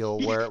of deal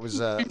where it was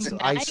a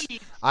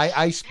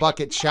ice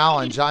bucket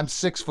challenge. I'm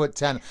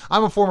 6'10".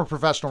 I'm a former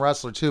professional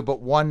wrestler too, but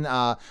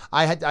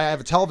I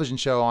have a television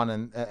show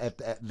on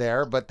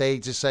there, but they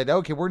just said,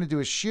 okay, we're going to do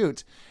a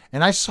shoot.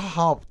 And I saw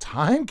how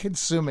time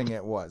consuming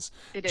it was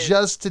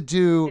just to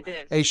do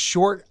a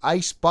short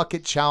ice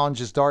bucket challenge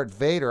as Darth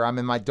Vader. I'm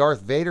in my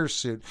Darth Vader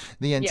suit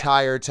the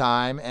entire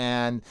time.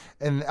 And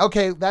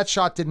okay, that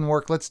shot didn't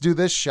work. Let's do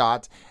this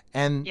shot.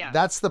 And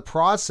that's the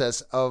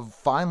process of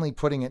finally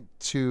putting it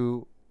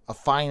to a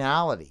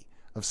finality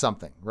of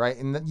something, right?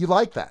 And you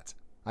like that,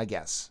 I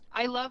guess.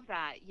 I love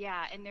that.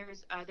 Yeah. And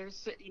there's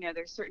there's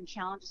certain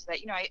challenges that,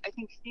 I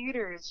think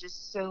theater is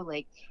just so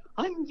like,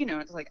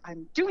 it's like,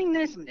 I'm doing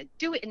this, I'm going to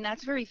do it. And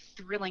that's very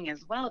thrilling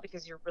as well,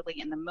 because you're really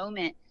in the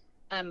moment.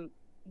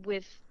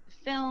 With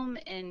film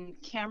and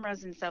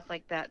cameras and stuff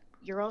like that,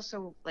 you're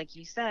also, like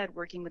you said,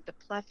 working with the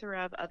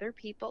plethora of other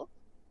people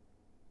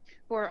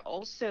who are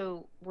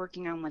also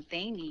working on what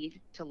they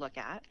need to look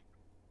at.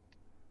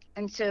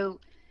 And so,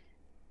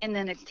 and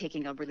then it's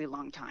taking a really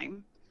long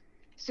time.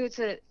 So it's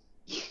a,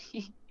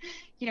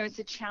 it's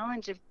a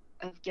challenge of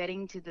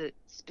getting to the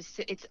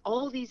specific, it's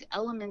all these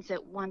elements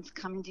at once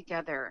coming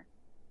together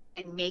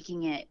and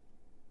making it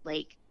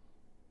like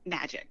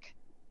magic.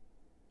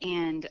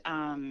 And,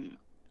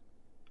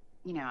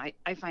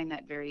 I find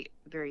that very,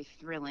 very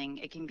thrilling.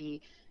 It can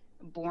be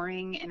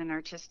boring in an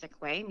artistic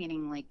way,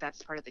 meaning like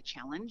that's part of the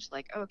challenge.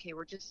 Like, okay,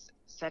 we're just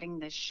setting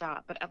this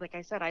shot. But like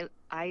I said,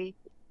 I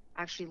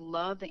actually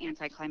love the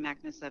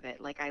anticlimacticness of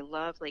it. Like I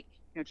love like,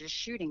 just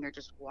shooting or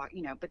just walk,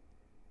 but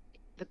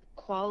the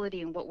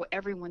quality and what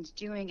everyone's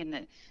doing and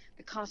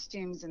the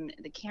costumes and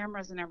the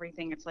cameras and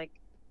everything, it's like,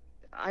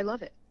 I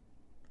love it.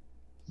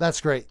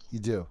 That's great. You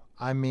do.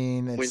 I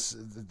mean, it's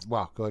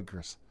wow. Go ahead,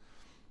 Chris.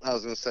 I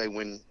was going to say,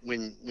 when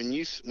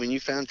you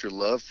found your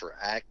love for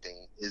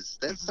acting, is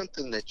that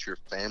something that your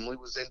family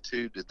was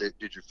into?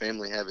 Did your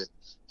family have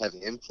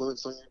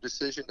influence on your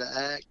decision to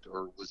act,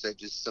 or was that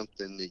just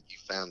something that you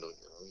found on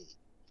your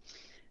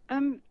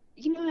own?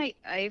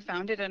 I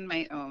found it on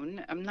my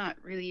own. I'm not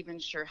really even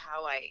sure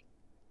how I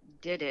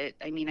did it.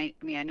 I mean,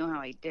 I know how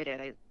I did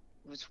it. I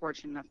was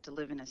fortunate enough to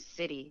live in a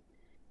city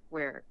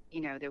where,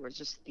 there was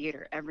just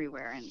theater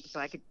everywhere, and so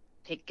I could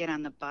get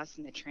on the bus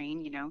and the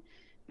train.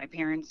 My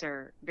parents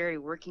are very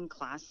working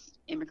class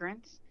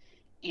immigrants,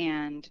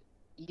 and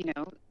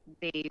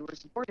they were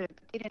supportive,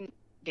 but they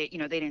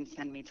didn't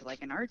send me to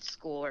like an art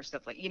school or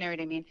stuff like, you know what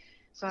I mean?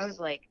 So I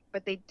was like,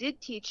 but they did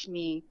teach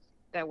me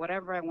that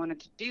whatever I wanted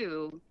to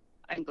do,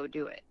 I can go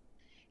do it.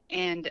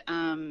 And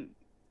I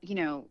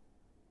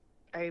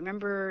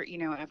remember,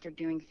 after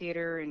doing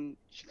theater in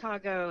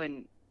Chicago,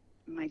 and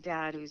my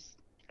dad, who's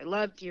I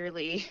love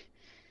dearly,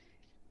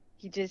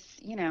 he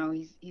just,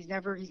 he's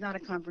not a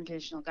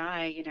confrontational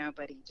guy,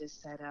 but he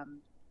just said, and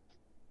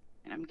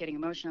I'm getting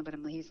emotional, but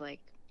he's like,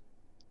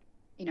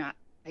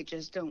 I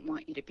just don't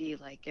want you to be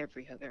like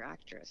every other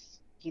actress,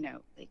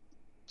 like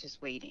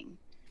just waiting.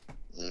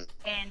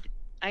 And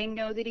I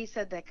know that he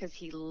said that because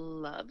he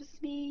loves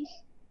me.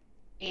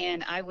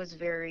 And I was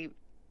very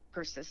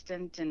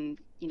persistent and,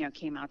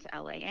 came out to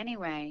LA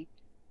anyway.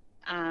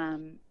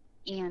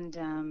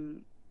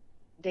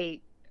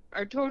 They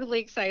are totally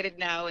excited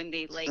now, and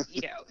they like,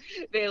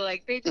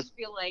 they just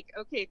feel like,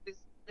 okay, this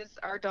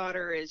our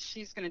daughter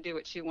she's going to do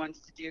what she wants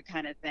to do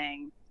kind of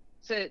thing.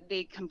 So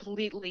they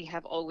completely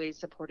have always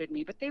supported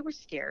me, but they were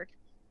scared.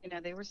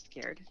 They were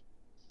scared.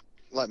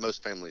 Like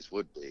most families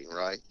would be,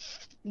 right?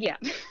 Yeah.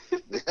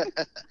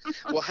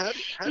 Well, how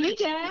hey,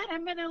 Dad,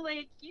 I'm going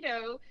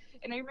to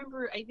and I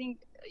remember, I think,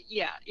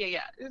 yeah.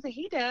 It was like,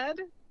 hey, Dad,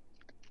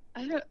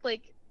 I don't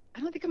think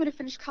I'm going to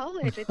finish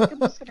college. I think I'm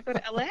just going to go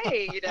to LA,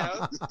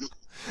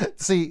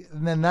 See,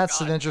 and then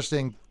that's an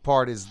interesting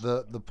part is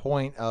the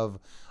point of,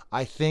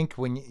 I think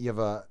when you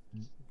have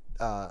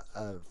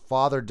a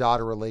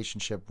father-daughter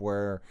relationship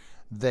where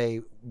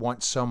they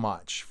want so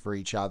much for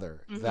each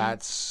other,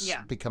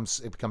 it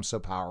becomes so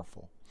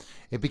powerful.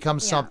 It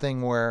becomes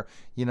something where,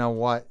 you know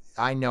what,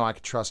 I know I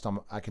can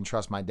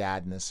trust my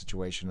dad in this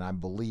situation, and I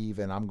believe,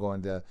 and I'm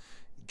going to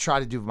try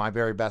to do my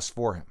very best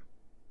for him.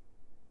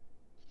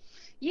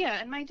 Yeah,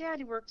 and my dad,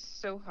 he worked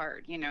so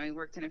hard. He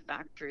worked in a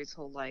factory his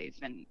whole life,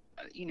 and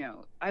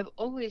I've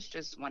always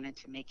just wanted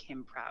to make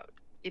him proud.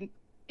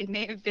 It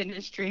may have been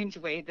a strange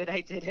way that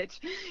I did it,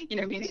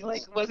 meaning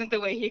like it wasn't the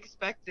way he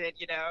expected.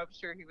 I'm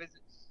sure he would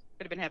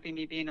have been happy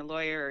me being a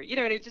lawyer, and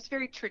it's just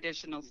very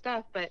traditional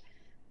stuff. But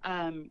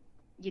I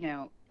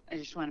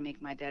just want to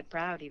make my dad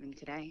proud even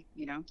today.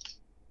 And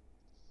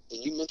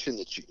you mentioned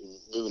that you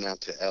moving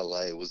out to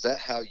LA. Was that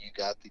how you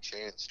got the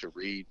chance to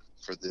read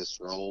for this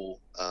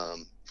role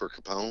for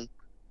Capone?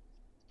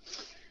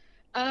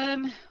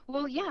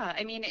 Well, yeah.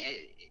 I mean,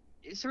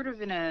 sort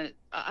of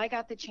I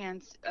got the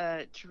chance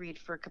to read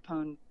for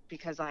Capone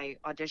because I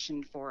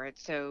auditioned for it.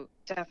 So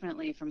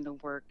definitely from the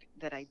work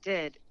that I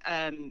did,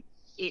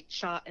 it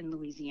shot in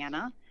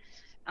Louisiana,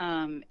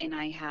 and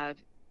I have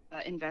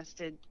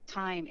invested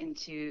time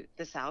into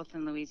the South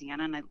in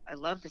Louisiana, and I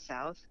love the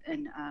South,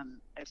 and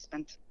I've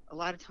spent a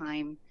lot of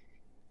time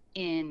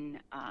in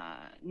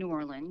New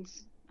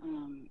Orleans,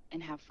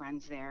 and have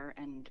friends there,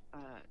 and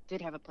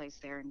did have a place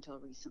there until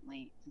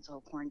recently, since the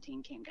whole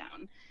quarantine came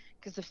down,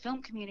 because the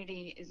film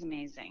community is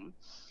amazing.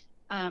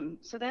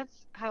 So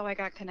that's how I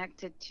got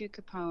connected to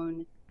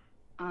Capone,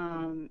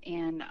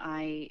 and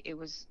I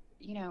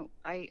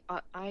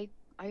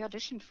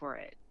auditioned for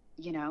it,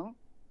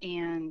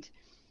 and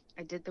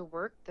I did the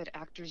work that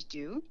actors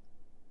do,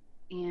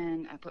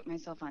 and I put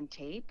myself on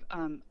tape.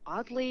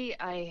 Oddly,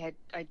 I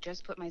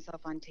just put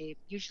myself on tape.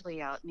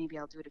 Usually I'll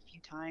do it a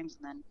few times,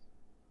 and then,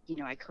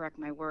 I correct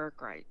my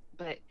work,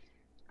 but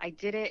I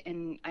did it,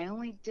 and I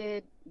only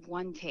did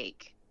one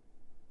take.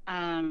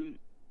 And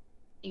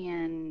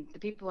the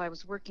people I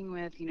was working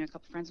with, a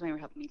couple friends of mine were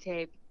helping me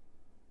tape.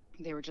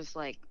 They were just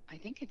like, I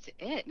think it's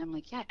it. And I'm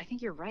like, yeah, I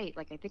think you're right.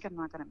 Like, I think I'm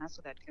not going to mess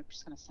with it. I'm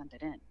just going to send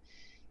it in.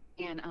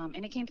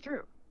 And it came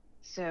through.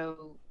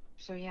 So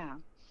yeah.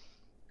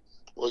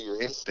 Well,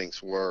 your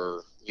instincts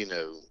were,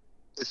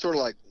 it's sort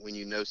of like when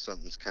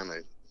something's kind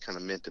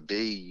of meant to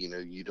be,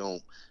 you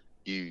don't,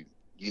 you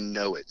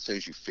know it as soon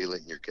as you feel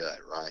it in your gut,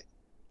 right?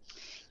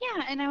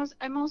 Yeah, and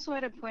I'm also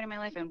at a point in my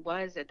life, and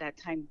was at that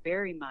time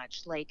very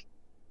much like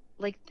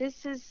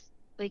this is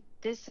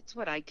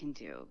what I can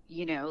do,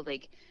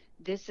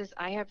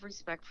 I have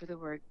respect for the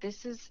work.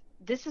 This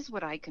is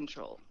what I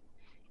control.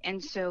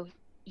 And so,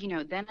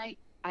 then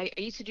I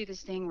used to do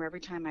this thing where every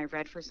time I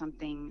read for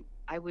something,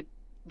 I would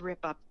rip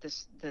up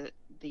the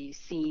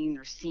scene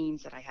or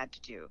scenes that I had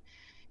to do,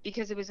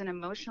 because it was an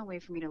emotional way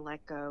for me to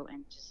let go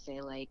and just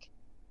say, like,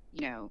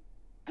 I'm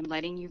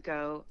letting you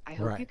go. I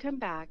hope you come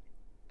back.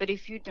 But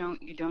if you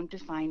don't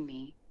define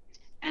me.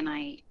 And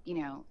I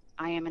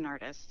am an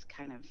artist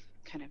kind of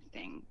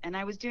thing. And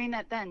I was doing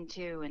that then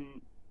too.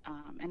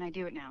 And I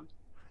do it now.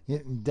 Yeah,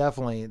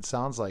 definitely. It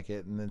sounds like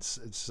it. And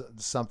it's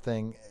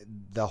something,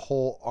 the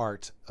whole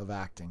art of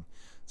acting,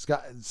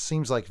 it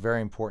seems like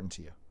very important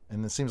to you.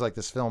 And it seems like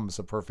this film is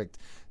a perfect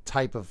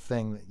type of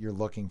thing that you're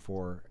looking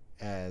for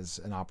as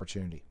an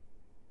opportunity.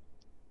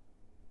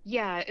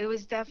 Yeah, it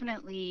was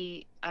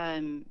definitely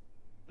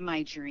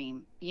my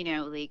dream,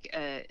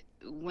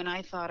 when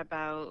I thought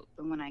about,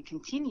 when I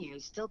continue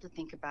still to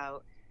think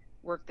about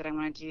work that I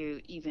want to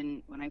do,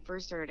 even when I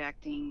first started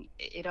acting,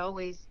 it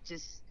always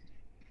just,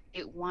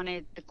 it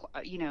wanted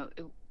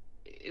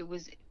it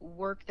was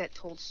work that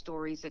told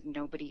stories that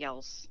nobody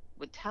else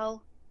would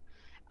tell.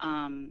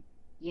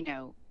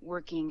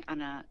 Working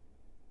on a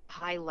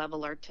high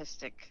level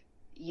artistic,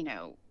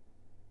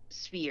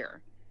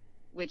 sphere,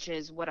 which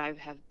is what I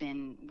have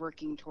been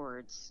working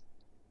towards,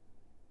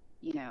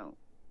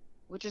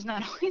 which is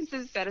not always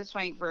as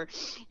satisfying for,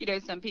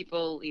 some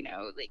people,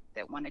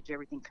 that want to do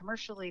everything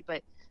commercially,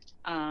 but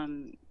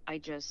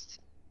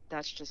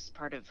that's just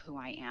part of who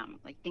I am.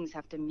 Like, things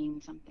have to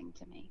mean something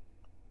to me.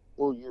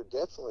 Well, you're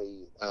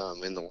definitely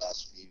in the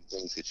last few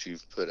things that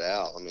you've put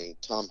out. I mean,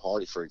 Tom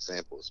Hardy, for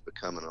example, is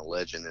becoming a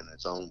legend in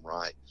its own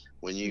right.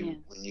 When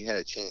you had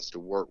a chance to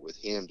work with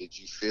him, did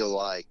you feel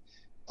like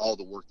all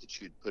the work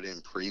that you'd put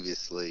in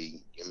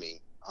previously, I mean,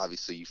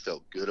 obviously you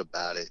felt good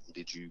about it.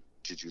 Did you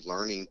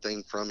learn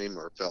anything from him,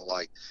 or felt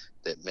like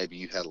that maybe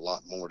you had a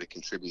lot more to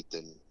contribute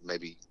than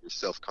maybe your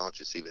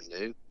self-conscious even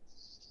knew?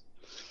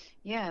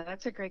 Yeah,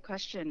 that's a great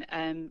question.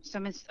 So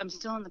I'm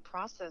still in the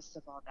process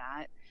of all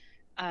that.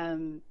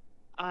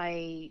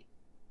 I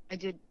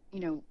did,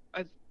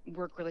 I've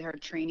worked really hard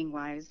training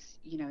wise.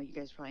 You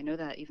guys probably know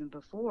that even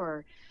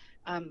before.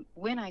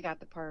 When I got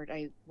the part,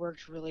 I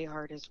worked really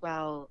hard as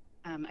well.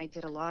 I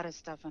did a lot of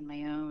stuff on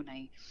my own.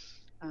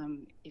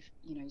 If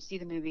you see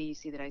the movie, you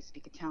see that I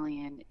speak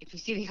Italian. If you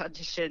see the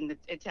audition,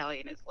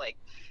 Italian is like,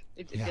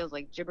 it feels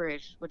like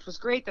gibberish, which was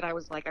great that I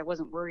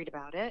wasn't worried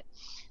about it.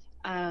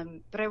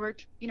 But I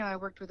worked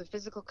with a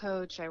physical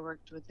coach. I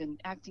worked with an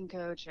acting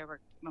coach. I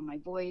worked on my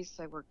voice.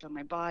 I worked on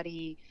my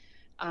body.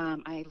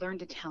 I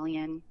learned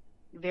Italian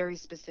very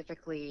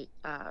specifically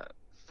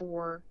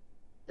for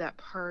that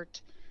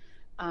part,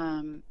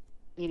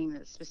 meaning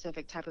the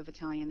specific type of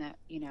Italian that,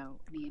 me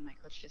and my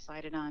coach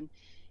decided on,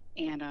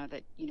 and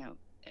that,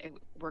 I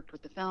worked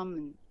with the film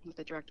and what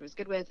the director was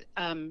good with.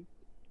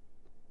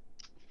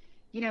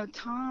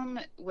 Tom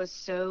was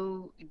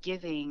so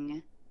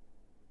giving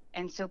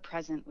and so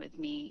present with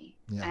me,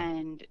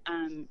 and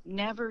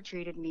never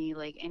treated me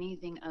like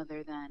anything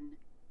other than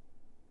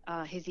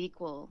his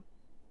equal.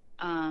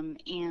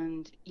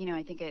 And,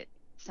 I think at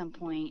some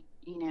point,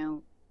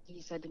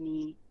 he said to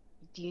me,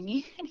 "Do you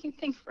need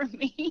anything from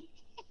me?"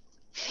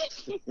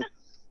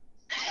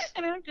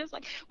 And I'm just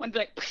like, one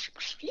like,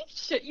 you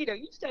said,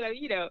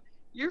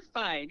 you're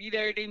fine. You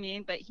know what I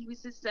mean? But he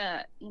was just,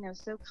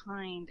 so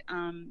kind.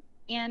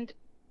 And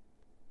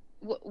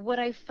what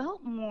I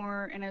felt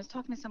more, and I was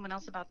talking to someone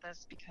else about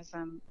this, because,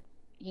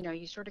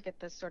 you sort of get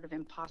this sort of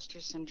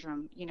imposter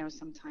syndrome,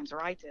 sometimes,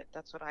 or I did.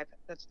 That's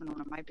been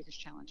one of my biggest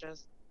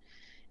challenges.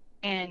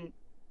 And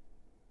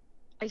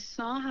I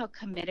saw how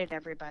committed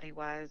everybody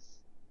was.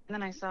 And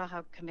then I saw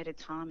how committed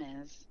Tom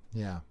is.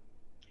 Yeah.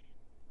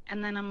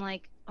 And then I'm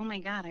like, oh my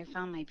God, I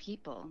found my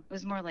people. It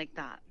was more like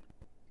that.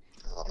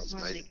 Oh, that's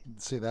amazing. Like,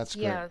 see, that's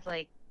great.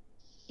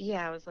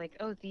 Yeah, I was like,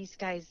 oh, these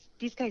guys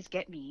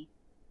get me,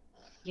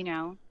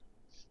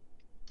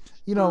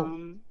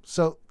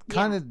 So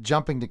kind of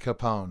jumping to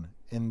Capone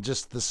and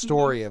just the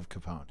story of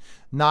Capone,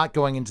 not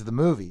going into the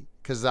movie,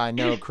 because I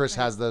know Chris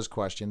has those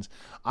questions.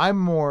 I'm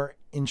more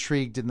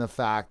intrigued in the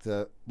fact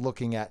that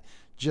looking at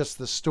just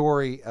the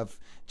story of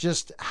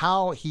just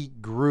how he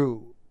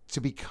grew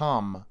to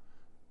become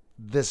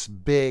this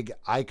big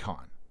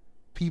icon.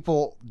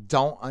 People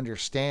don't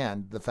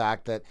understand the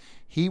fact that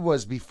he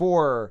was,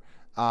 before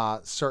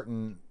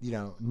certain,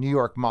 New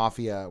York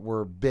mafia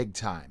were big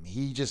time.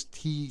 He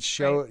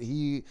showed, right.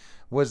 He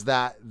was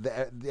that,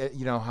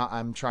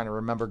 I'm trying to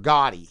remember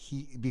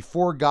Gotti.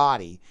 Before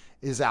Gotti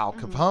is Al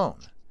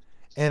Capone.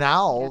 And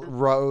Al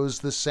rose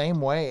the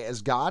same way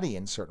as Gotti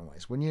in certain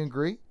ways. Wouldn't you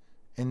agree?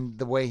 In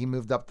the way he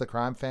moved up the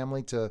crime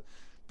family to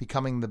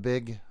becoming the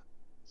big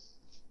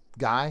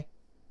guy?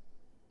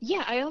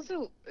 Yeah, I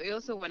also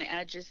want to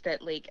add just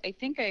that, like, I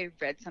think I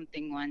read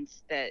something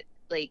once that,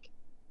 like,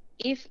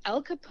 if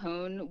Al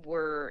Capone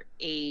were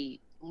a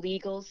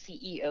legal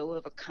CEO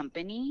of a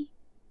company,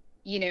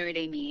 you know what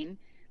I mean?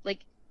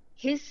 Like,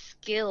 his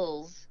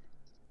skills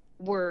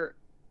were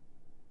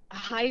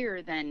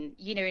higher than,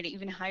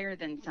 even higher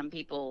than some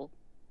people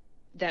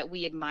that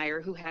we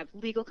admire who have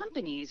legal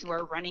companies, who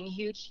are running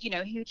huge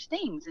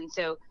things. And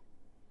so,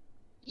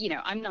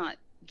 I'm not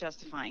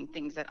justifying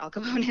things that Al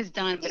Capone has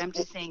done, but I'm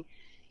just saying,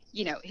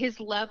 his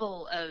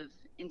level of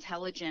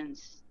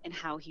intelligence and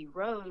how he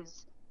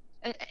rose.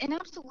 And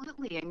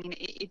absolutely, I mean,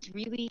 it's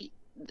really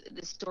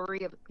the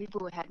story of people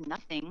who had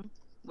nothing,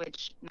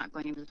 which, not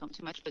going into the film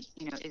too much, but,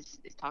 is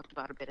talked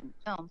about a bit in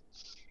the film.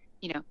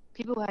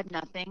 People who had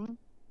nothing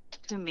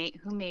who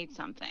made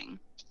something.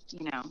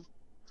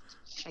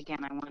 Again,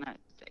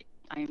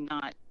 I am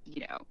not,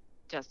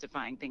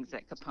 justifying things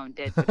that Capone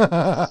did, but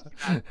about,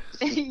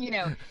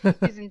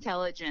 his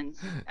intelligence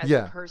as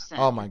a person.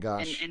 Oh my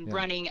gosh. And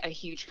running a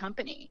huge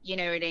company. You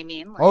know what I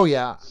mean? Like, oh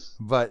yeah.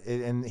 But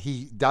and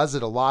he does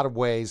it a lot of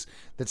ways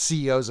that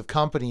CEOs of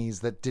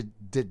companies that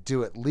did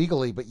do it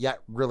legally, but yet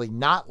really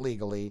not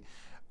legally,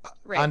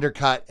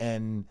 undercut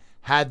and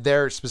had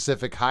their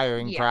specific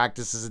hiring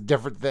practices and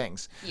different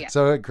things. Yeah.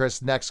 So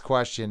Chris, next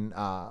question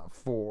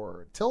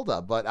for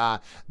Tilda,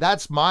 but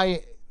that's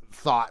my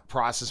thought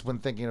process when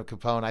thinking of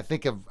Capone.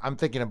 I'm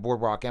thinking of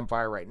Boardwalk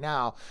Empire right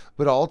now,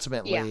 but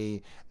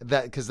ultimately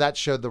because that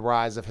showed the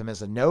rise of him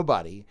as a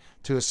nobody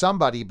to a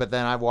somebody. But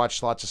then I've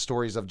watched lots of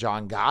stories of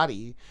John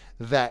Gotti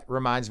that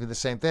reminds me of the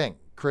same thing.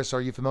 Chris,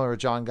 are you familiar with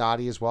John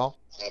Gotti as well?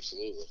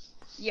 Absolutely.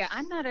 Yeah,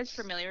 I'm not as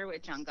familiar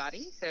with John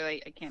Gotti, so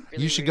I can't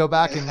really. You should go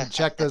back and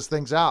check those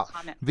things out.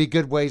 Be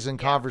good ways in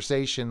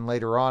conversation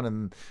later on,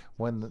 and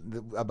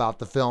about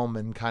the film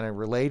and kind of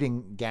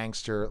relating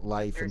gangster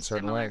life in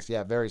certain ways.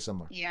 Yeah, very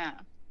similar. Yeah,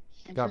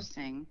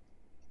 interesting.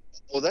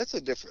 Well, that's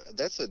an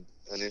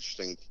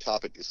interesting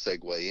topic to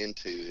segue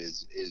into.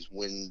 Is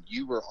when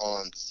you were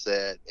on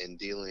set and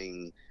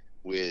dealing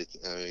with,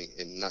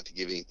 and not to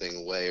give anything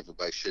away,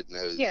 everybody should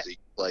know that you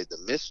played the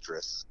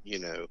mistress,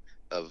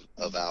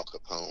 of Al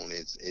Capone.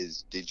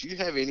 Is did you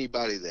have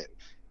anybody that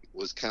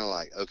was kind of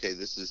like, okay,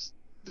 this is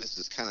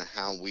kind of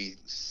how we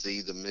see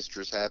the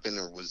mistress happen,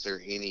 or was there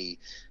any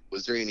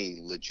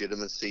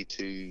legitimacy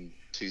to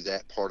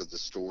that part of the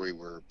story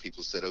where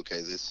people said,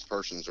 okay, this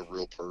person's a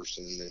real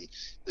person and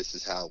this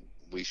is how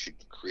we should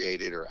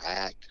create it or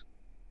act?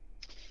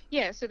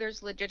 Yeah, so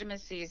there's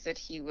legitimacies that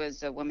he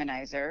was a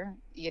womanizer.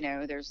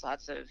 There's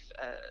lots of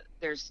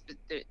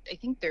I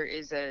think there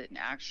is an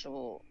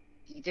actual.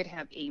 He did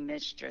have a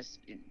mistress,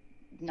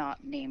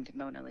 not named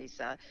Mona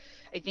Lisa.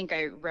 I think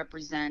I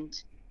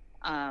represent,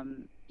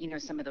 some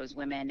of those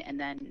women, and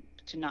then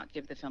to not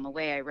give the film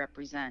away, I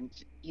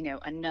represent,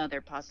 another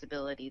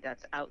possibility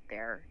that's out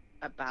there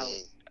about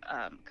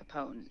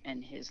Capone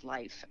and his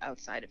life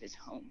outside of his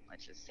home.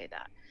 Let's just say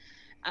that.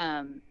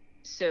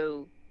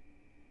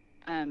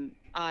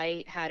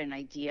 I had an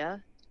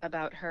idea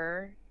about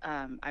her.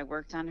 I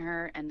worked on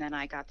her, and then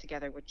I got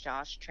together with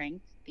Josh Trank,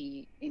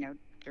 the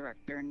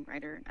director and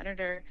writer and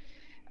editor,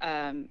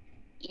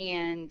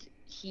 and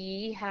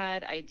he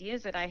had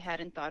ideas that I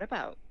hadn't thought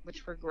about,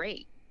 which were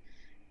great.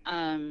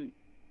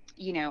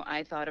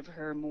 I thought of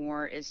her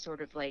more as sort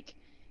of like,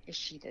 is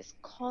she this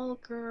call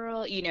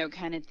girl,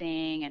 kind of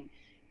thing. And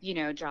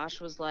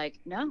Josh was like,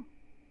 no,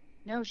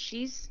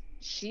 she's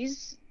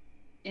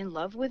in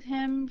love with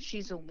him.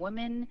 She's a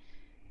woman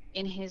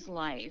in his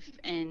life,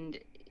 and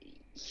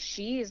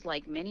she is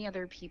like many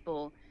other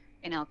people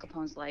in Al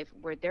Capone's life,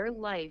 where their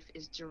life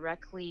is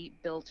directly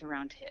built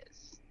around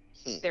his.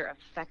 They're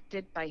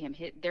affected by him.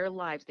 Their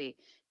lives, they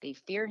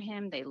fear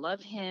him, they love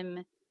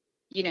him,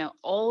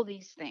 all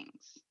these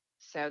things.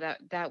 So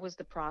that was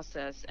the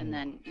process. And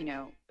then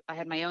I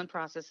had my own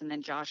process, and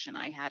then Josh and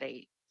I had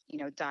a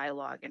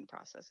dialogue and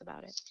process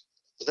about it.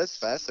 Well, that's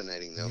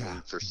fascinating, though. Yeah,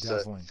 for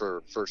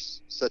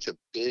such a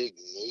big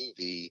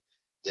movie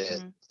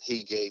that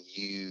he gave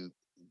you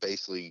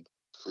basically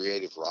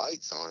creative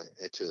rights on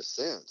it, to a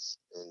sense,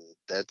 and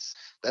that's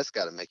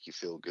got to make you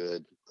feel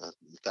good,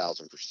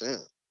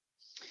 1,000%.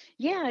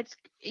 Yeah,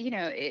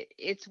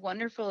 it's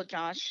wonderful.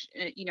 Josh,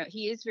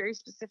 he is very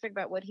specific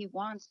about what he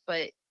wants,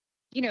 but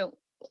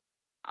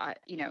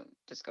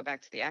just go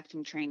back to the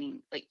acting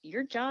training. Like,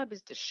 your job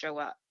is to show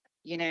up.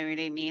 You know what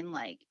I mean?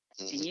 Like,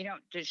 and you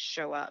don't just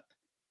show up.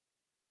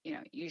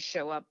 You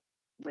show up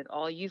with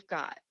all you've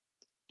got,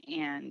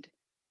 and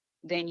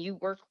then you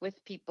work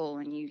with people,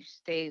 and you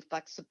stay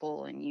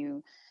flexible, and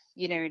you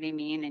know what I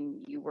mean?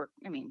 And you work,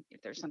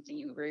 if there's something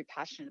you're very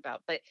passionate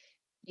about, but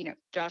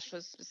Josh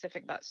was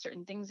specific about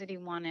certain things that he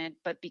wanted,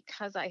 but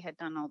because I had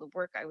done all the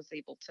work, I was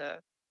able to,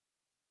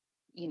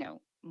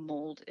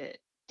 mold it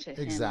to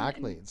him.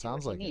 Exactly. It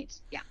sounds like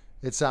it. Yeah.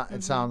 It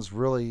sounds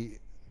really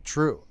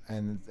true.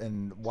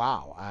 And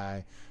wow,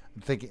 I'm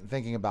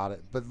thinking about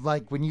it. But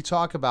like when you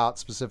talk about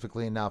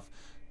specifically enough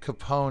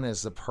Capone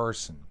as the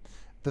person,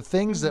 the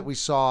things that we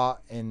saw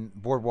in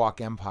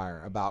Boardwalk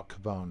Empire about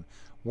Capone,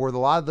 were a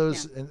lot of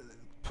those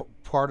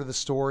part of the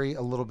story,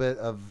 a little bit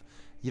of,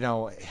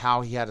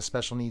 how he had a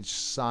special needs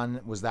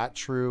son. Was that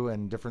true?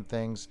 And different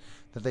things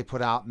that they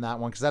put out in that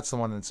one? Because that's the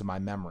one that's in my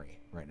memory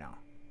right now.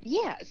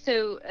 Yeah.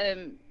 So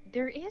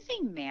there is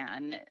a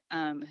man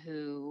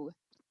who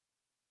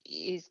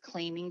is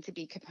claiming to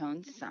be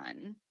Capone's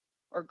son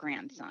or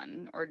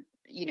grandson, or,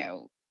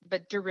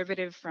 but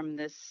derivative from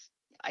this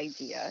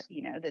idea,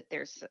 that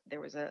there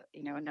was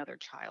another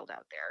child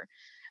out there.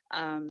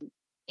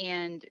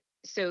 And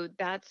so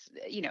that's,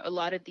 a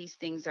lot of these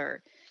things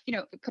are,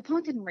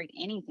 Capone didn't write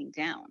anything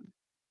down,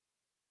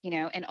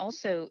 and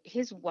also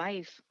his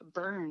wife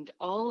burned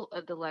all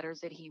of the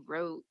letters that he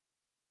wrote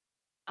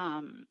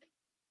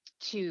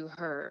to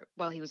her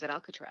while he was at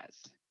Alcatraz.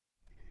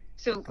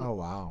 So, oh,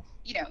 wow.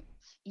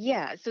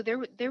 Yeah. So there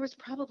was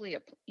probably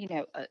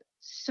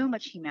so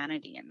much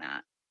humanity in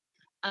that.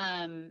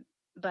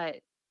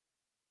 But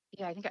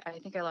yeah, I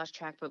think I lost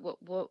track, but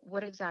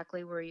what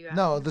exactly were you asking?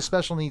 No, the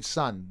special needs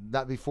son,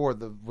 that before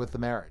with the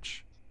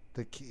marriage.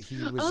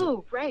 He was.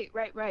 Oh, right.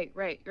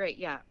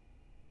 Yeah.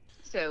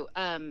 So,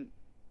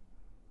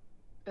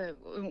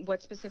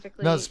 what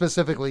specifically? No,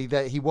 specifically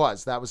that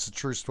was the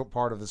true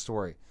part of the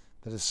story.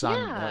 That his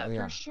son.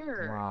 Yeah, for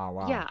sure.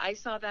 Wow. Yeah, I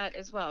saw that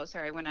as well.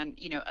 Sorry, I went on,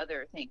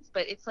 other things,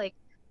 but it's like,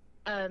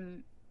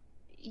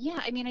 yeah,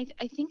 I mean,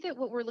 I think that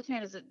what we're looking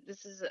at is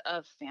this is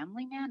a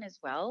family man as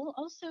well.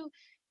 Also,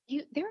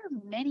 there are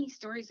many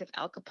stories of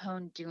Al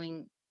Capone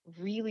doing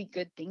really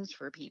good things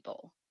for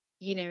people.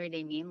 You know what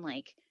I mean?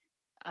 Like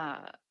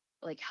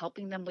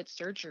helping them with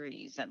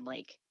surgeries and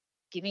like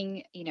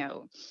giving,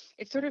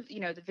 it's sort of,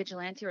 the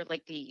vigilante, or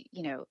like the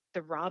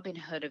Robin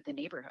Hood of the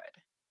neighborhood.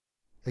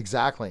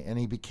 Exactly. And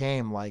he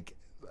became like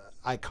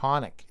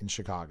iconic in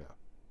Chicago.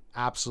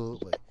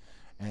 Absolutely.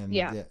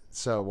 And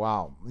so,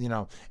 wow,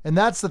 and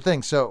that's the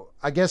thing. So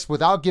I guess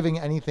without giving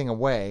anything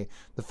away,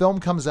 the film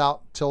comes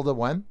out, Tilda,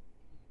 when?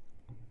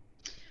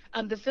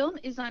 The film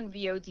is on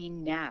VOD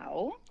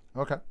now.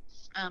 Okay.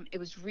 It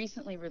was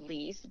recently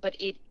released, but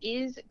it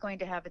is going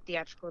to have a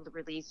theatrical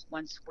release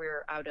once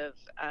we're out of,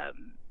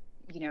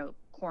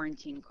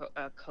 quarantine.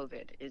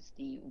 COVID is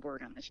the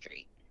word on the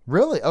street.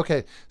 Really?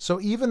 Okay.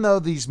 So even though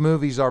these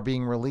movies are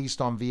being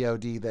released on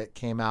VOD that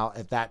came out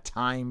at that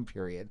time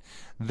period,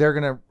 they're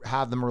going to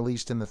have them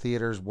released in the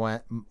theaters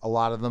when a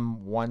lot of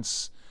them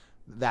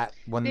that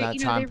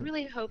time. They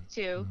really hope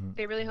to. Mm-hmm.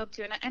 They really hope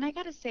to. And I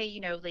got to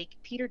say, like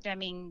Peter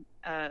Deming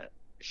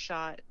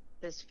shot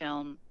this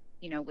film,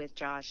 with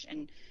Josh,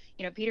 and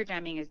Peter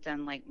Deming has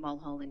done like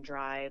Mulholland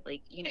Drive,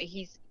 like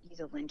he's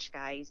a Lynch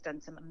guy. He's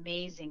done some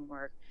amazing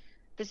work.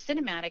 The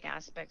cinematic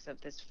aspects of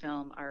this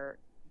film are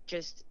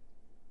just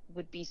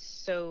would be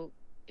so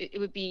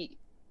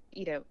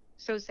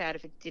sad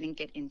if it didn't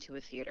get into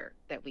a theater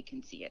that we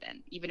can see it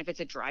in, even if it's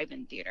a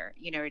drive-in theater,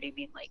 you know what I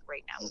mean? Like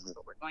right now, this is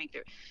what we're going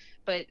through.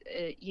 But,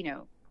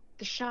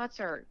 the shots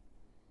are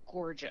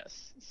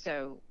gorgeous.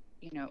 So,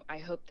 I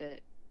hope that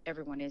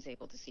everyone is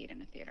able to see it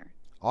in a theater.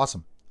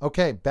 Awesome.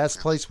 Okay. Best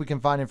place we can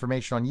find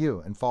information on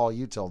you and follow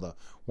you, Tilda.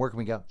 Where can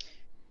we go?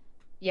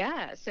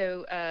 Yeah.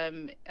 So,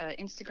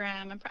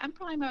 Instagram, I'm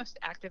probably most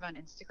active on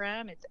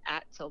Instagram. It's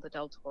at Tilda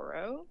Del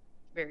Toro.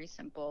 Very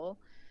simple.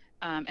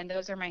 And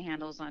those are my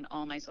handles on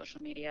all my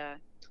social media,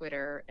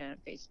 Twitter and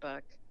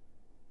Facebook.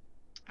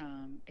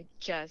 I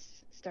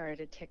just started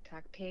a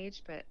TikTok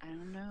page, but I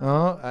don't know.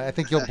 Oh, I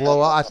think you'll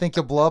blow up. I think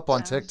you'll blow up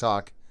on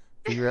TikTok.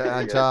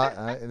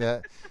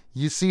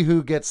 You see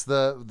who gets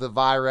the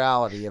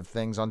virality of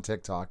things on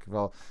TikTok.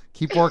 Well,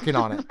 keep working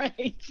on it.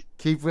 Right.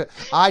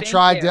 I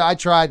tried,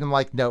 and I'm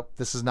like, nope,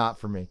 this is not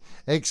for me.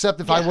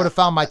 Except if I would have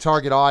found my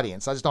target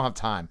audience. I just don't have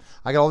time.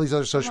 I got all these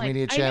other social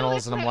media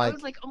channels, and I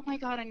was like, oh my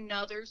God,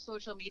 another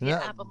social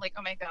media app. I'm like,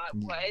 oh my God,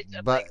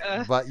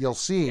 what? But you'll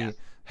see,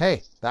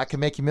 hey, that can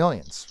make you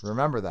millions.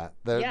 Remember that.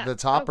 The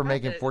top are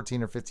making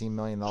 $14 or $15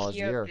 million a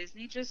year.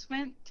 Disney just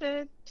went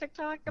to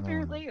TikTok,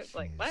 apparently. It's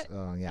like, what?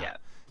 Oh, yeah.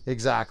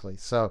 Exactly.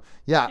 So,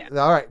 yeah.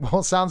 All right.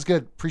 Well, sounds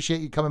good.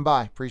 Appreciate you coming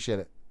by. Appreciate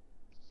it.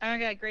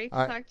 Okay, great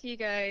to talk to you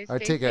guys. All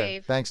right, take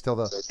care. Thanks,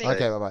 Tilda. Thanks.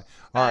 Okay, bye-bye.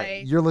 All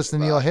right, you're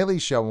listening to Neil Haley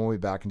Show. We'll be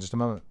back in just a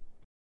moment.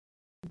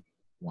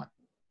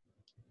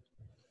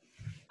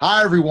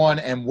 Hi, everyone,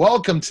 and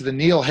welcome to the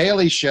Neil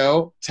Haley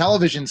Show,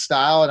 television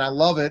style, and I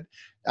love it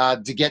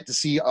to get to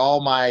see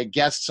all my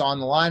guests on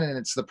the line, and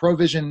it's the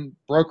Provision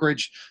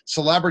Brokerage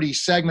Celebrity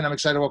segment. I'm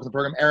excited to welcome to the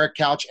program Eric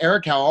Couch.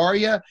 Eric, how are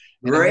you?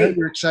 Great. I know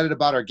you're excited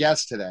about our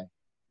guest today.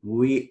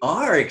 We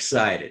are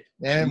excited.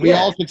 And we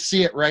all can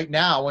see it right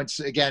now. Once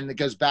again, it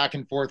goes back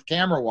and forth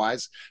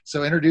camera-wise.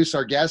 So introduce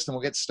our guest, and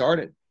we'll get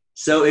started.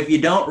 So if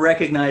you don't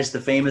recognize the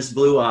famous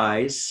Blue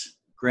Eyes,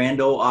 Grand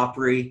Ole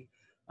Opry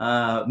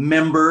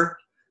member,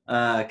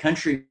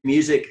 country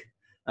music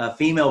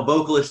female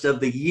vocalist of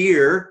the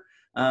year,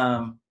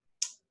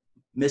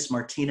 Miss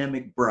Martina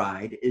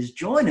McBride, is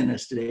joining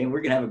us today, and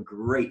we're going to have a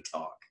great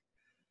talk.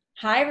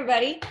 Hi,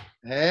 everybody.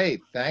 Hey,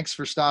 thanks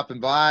for stopping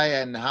by.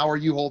 And how are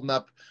you holding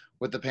up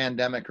with the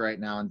pandemic right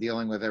now and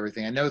dealing with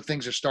everything? I know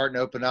things are starting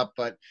to open up,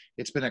 but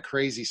it's been a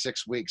crazy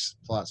 6 weeks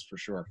plus for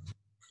sure.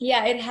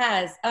 Yeah, it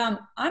has. I'm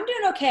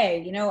doing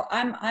okay. You know,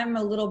 I'm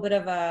a little bit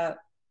of a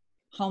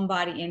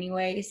homebody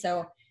anyway,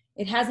 so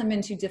it hasn't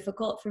been too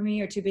difficult for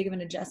me or too big of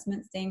an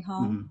adjustment staying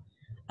home.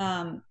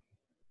 Mm-hmm.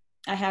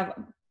 I have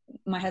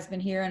my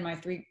husband here and my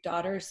 3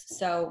 daughters,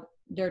 so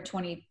they're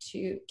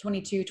 22,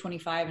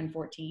 25, and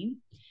 14.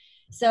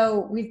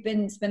 So we've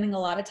been spending a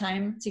lot of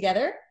time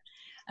together,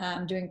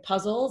 doing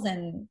puzzles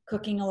and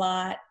cooking a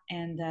lot,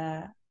 and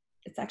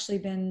it's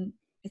been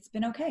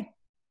okay.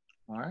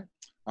 All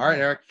right,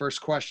 Eric,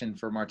 first question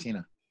for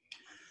Martina.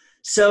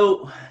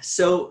 So,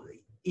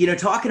 you know,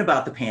 talking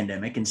about the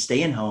pandemic and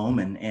staying home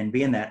and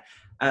being that,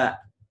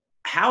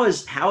 how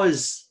has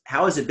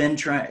it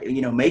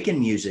been making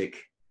music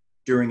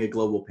during a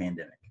global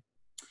pandemic?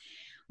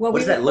 Well, what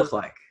does that look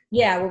like?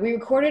 Yeah, well, we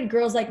recorded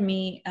Girls Like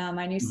Me,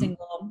 my new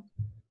single.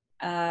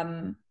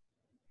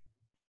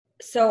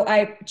 So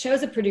I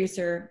chose a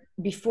producer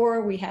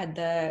before we had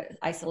the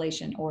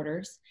isolation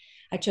orders.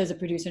 I chose a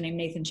producer named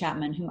Nathan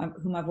Chapman,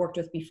 whom I've worked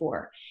with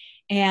before.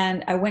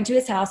 And I went to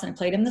his house and I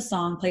played him the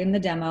song, played him the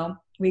demo.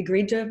 We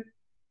agreed to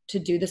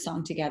do the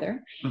song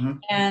together. Mm-hmm.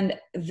 And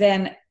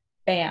then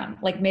bam,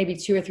 like maybe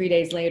 2 or 3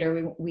 days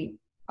later,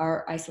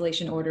 our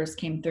isolation orders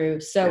came through.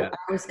 So yeah.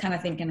 I was kind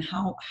of thinking,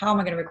 how am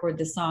I going to record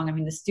this song? I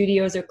mean, the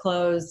studios are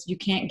closed. You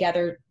can't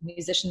gather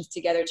musicians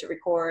together to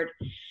record.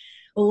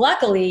 Well,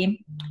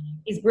 luckily,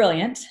 he's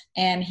brilliant,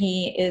 and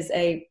he is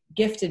a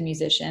gifted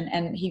musician,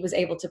 and he was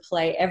able to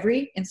play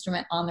every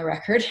instrument on the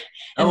record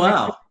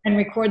and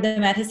record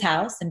them at his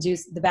house and do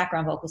the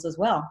background vocals as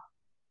well.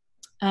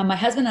 My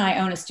husband and I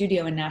own a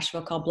studio in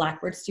Nashville called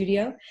Blackbird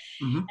Studio,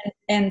 mm-hmm.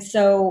 and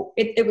so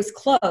it was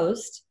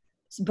closed,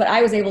 but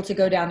I was able to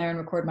go down there and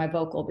record my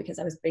vocal because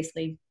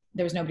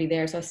there was nobody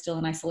there, so I was still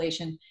in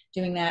isolation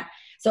doing that.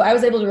 So I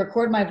was able to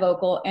record my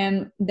vocal,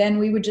 and then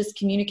we would just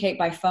communicate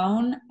by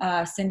phone,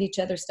 send each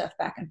other stuff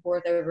back and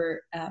forth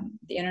over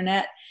the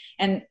internet.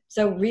 And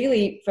so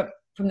really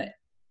from the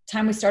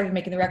time we started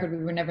making the record,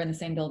 we were never in the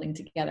same building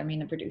together, me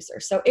and the producer.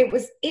 So it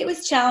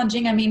was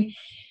challenging. I mean,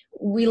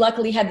 we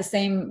luckily had the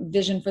same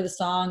vision for the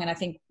song, and I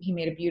think he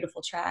made a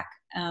beautiful track.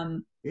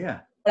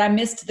 But I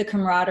missed the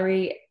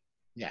camaraderie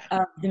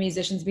of the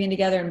musicians being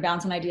together and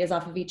bouncing ideas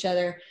off of each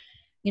other.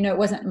 You know, it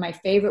wasn't my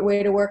favorite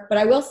way to work, but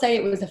I will say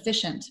it was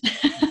efficient.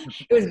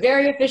 It was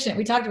very efficient.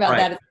 We talked about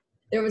that.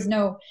 There was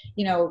no,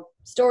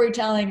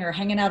 storytelling or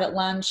hanging out at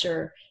lunch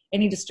or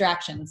any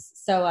distractions.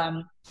 So,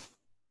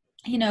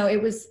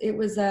 it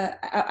was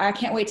I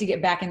can't wait to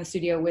get back in the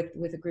studio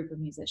with a group of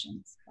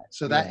musicians.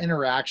 So that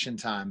interaction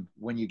time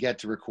when you get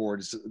to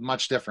record is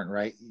much different,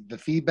 right? The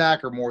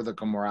feedback or more the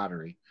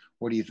camaraderie?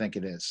 What do you think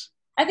it is?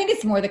 I think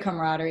it's more the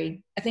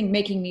camaraderie. I think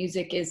making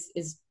music is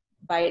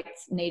by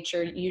its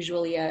nature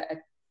usually a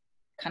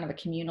kind of a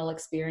communal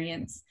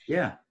experience.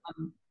 Yeah.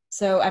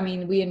 So, I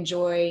mean, we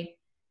enjoy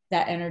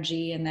that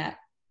energy and that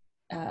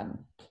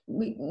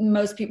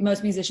most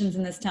musicians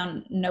in this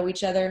town know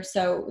each other.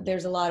 So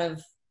there's a lot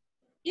of,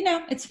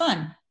 it's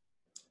fun.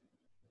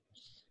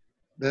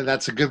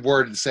 That's a good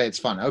word to say. It's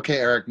fun. Okay,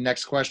 Eric,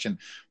 next question.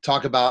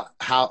 Talk about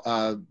how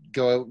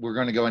we're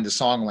going to go into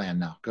Songland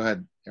now. Go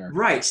ahead, Eric.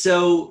 Right.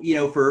 So,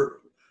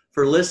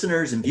 for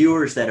listeners and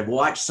viewers that have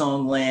watched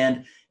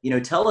Songland,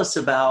 tell us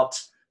about,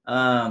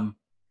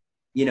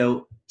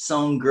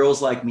 song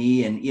Girls Like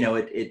Me, and,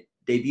 it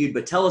debuted,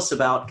 but tell us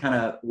about kind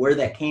of where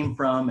that came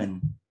from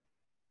and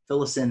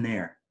fill us in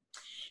there.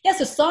 Yeah,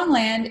 so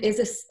Songland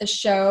is a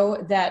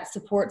show that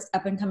supports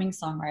up-and-coming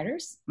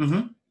songwriters.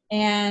 Mm-hmm.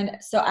 And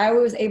so I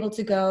was able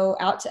to go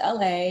out to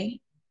LA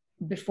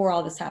before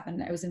all this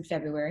happened. It was in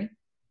February.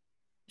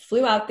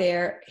 Flew out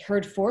there,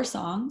 heard 4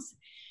 songs,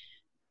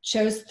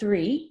 chose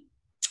 3.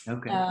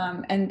 Okay.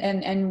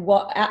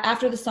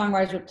 After the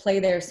songwriters would play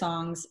their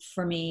songs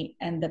for me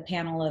and the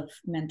panel of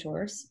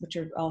mentors, which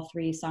are all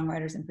 3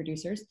 songwriters and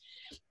producers,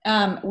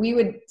 we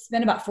would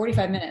spend about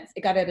 45 minutes.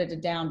 It got edited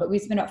down, but we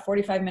spent about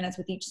 45 minutes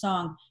with each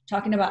song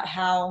talking about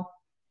how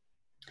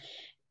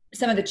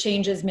some of the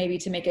changes maybe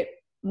to make it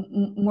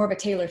more of a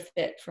tailor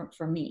fit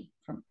for me,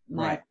 from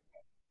my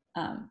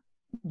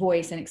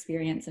voice and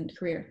experience and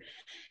career.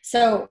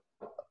 So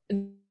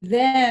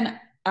then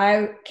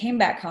I came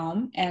back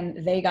home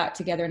and they got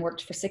together and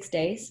worked for 6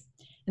 days.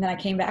 And then I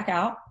came back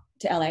out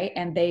to LA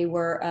and they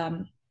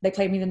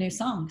played me the new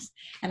songs.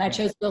 And I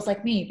chose Girls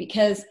Like Me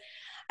because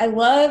I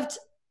loved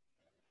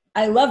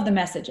the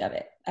message of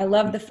it. I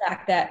love the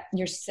fact that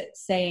you're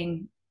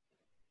saying,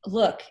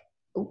 look,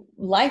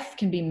 life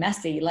can be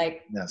messy.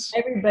 Like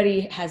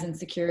everybody has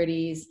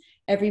insecurities.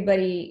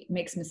 Everybody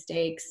makes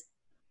mistakes.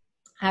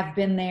 I've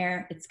been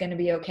there. It's going to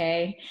be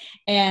okay.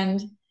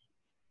 And,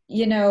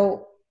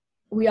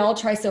 we all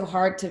try so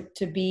hard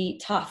to be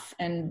tough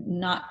and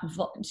not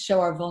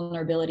show our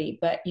vulnerability.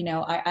 But, you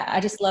know,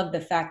 I just love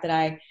the fact that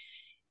and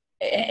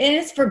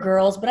it's for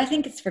girls, but I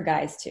think it's for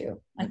guys too.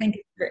 I think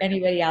it's for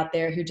anybody out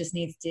there who just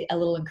needs a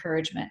little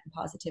encouragement and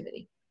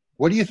positivity.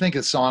 What do you think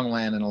of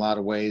Songland in a lot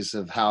of ways,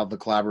 of how the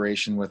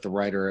collaboration with the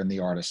writer and the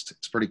artist?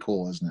 It's pretty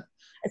cool, isn't it?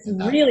 It's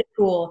really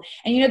cool.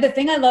 And, you know, the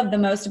thing I love the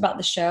most about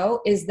the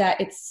show is that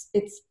it's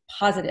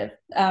positive.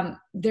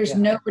 There's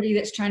nobody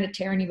that's trying to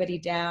tear anybody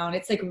down.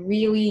 It's like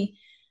really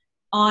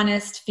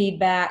honest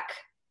feedback,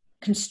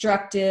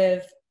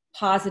 constructive,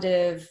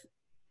 positive,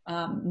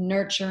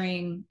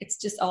 nurturing. It's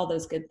just all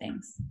those good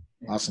things.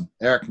 Awesome.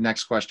 Eric,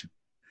 next question.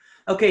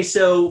 Okay,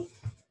 so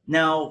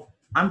now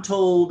I'm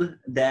told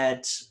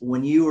that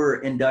when you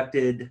were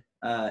inducted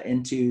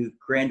into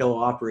Grand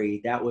Ole Opry,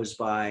 that was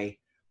by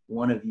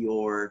one of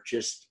your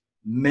just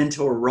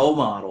mentor role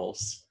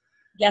models.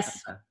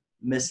 Yes.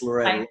 Miss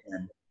Loretta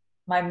Lynn.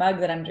 My mug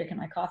that I'm drinking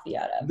my coffee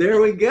out of. There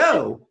we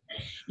go.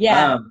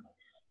 Yeah.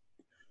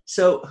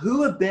 So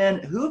who have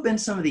been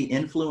some of the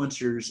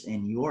influencers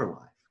in your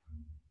life?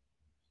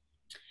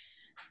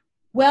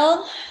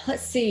 Well,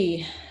 let's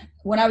see.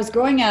 When I was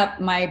growing up,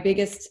 my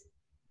biggest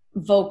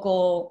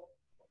vocal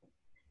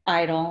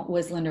idol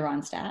was Linda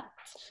Ronstadt.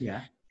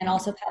 Yeah. And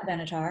also Pat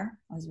Benatar.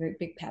 I was a very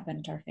big Pat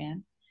Benatar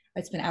fan.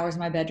 I'd spend hours in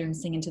my bedroom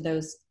singing to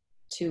those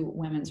two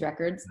women's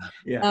records.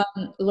 Yeah.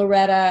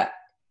 Loretta,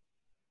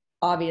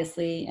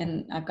 obviously,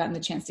 and I've gotten the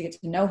chance to get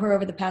to know her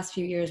over the past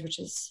few years, which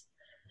is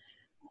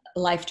a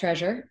life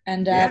treasure.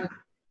 And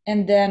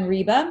then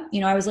Reba. You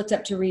know, I always looked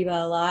up to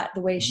Reba a lot,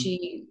 the way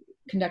she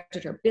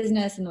conducted her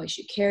business and the way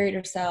she carried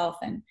herself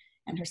and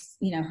her,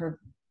 you know,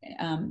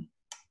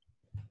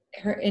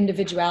 her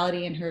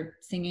individuality and her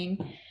singing.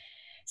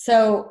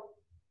 So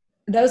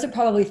those are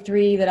probably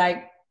three that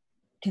I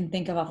can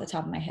think of off the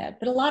top of my head.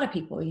 But a lot of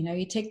people, you know,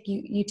 you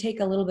take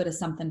a little bit of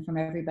something from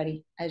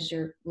everybody as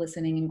you're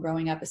listening and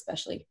growing up,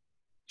 especially.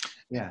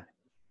 Yeah.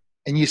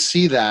 And you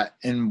see that,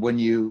 and when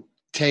you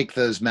take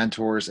those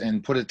mentors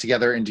and put it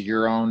together into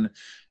your own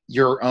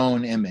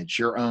image,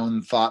 your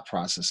own thought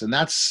process. And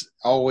that's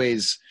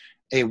always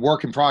a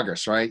work in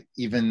progress, right?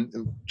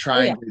 Even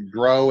trying to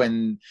grow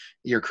in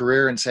your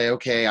career and say,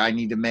 okay, I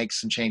need to make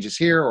some changes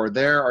here or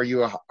there.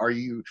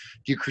 Do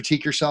you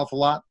critique yourself a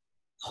lot?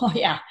 Oh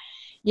yeah.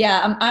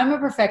 Yeah. I'm a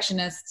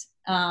perfectionist.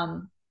 I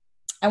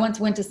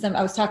once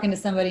I was talking to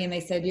somebody and they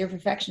said, "You're a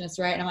perfectionist,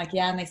 right?" And I'm like,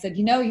 "Yeah." And they said,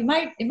 "You know, it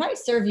might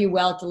serve you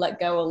well to let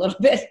go a little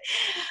bit,"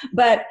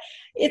 but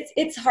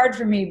it's hard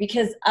for me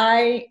because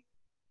I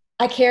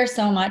care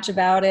so much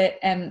about it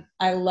and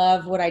I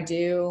love what I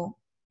do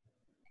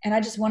and I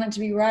just want it to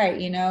be right,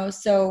 you know?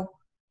 So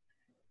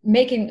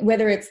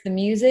whether it's the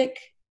music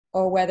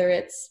or whether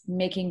it's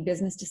making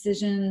business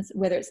decisions,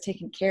 whether it's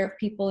taking care of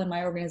people in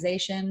my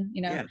organization,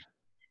 you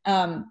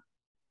know,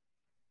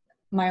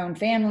 my own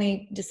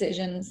family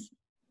decisions,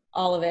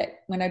 all of it.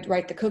 When I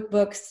write the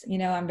cookbooks, you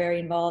know, I'm very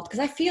involved because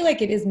I feel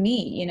like it is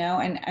me, you know,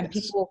 and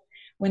people,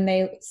 when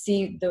they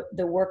see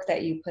the work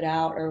that you put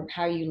out or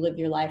how you live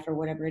your life or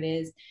whatever it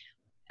is,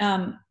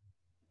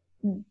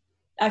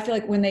 I feel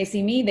like when they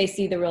see me, they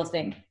see the real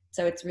thing.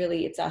 So it's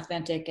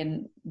authentic,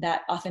 and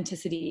that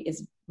authenticity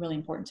is really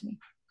important to me.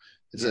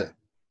 It's a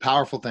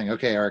powerful thing.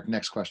 Okay, Eric,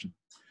 next question.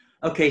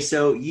 Okay,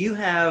 so you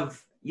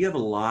have a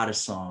lot of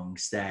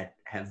songs that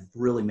have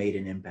really made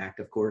an impact.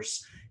 Of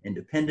course,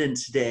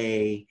 Independence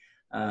Day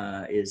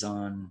is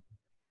on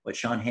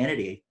Sean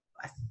Hannity,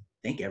 I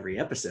think every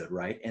episode,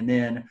 right? And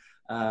then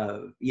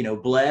you know,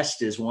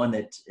 Blessed is one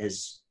that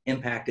has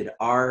impacted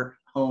our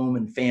home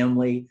and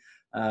family.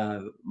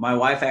 My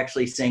wife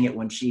actually sang it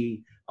when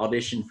she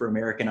auditioned for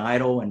American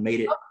Idol and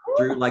made it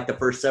through like the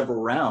first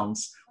several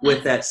rounds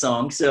with that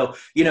song. So,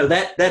 you know,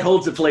 that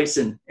holds a place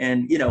in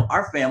you know,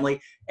 our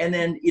family. And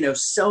then, you know,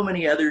 so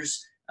many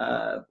others,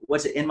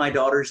 what's it, In My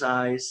Daughter's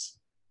Eyes.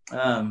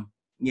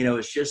 You know,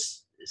 it's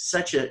just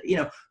such a, you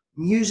know,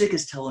 music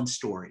is telling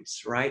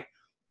stories, right?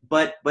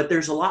 But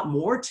there's a lot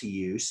more to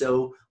you.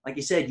 So like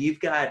you said, you've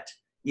got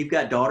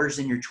daughters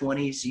in your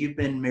 20s. You've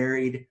been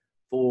married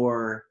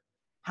for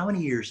how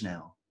many years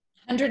now?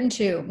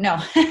 102. No.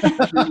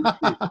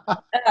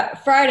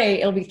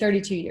 Friday, it'll be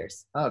 32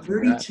 years. Oh,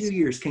 32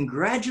 years.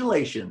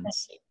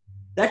 Congratulations.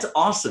 That's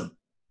awesome.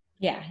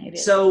 Yeah, it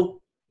is.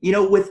 So, you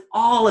know, with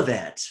all of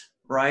that,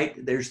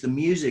 right? There's the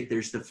music,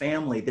 there's the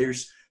family,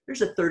 there's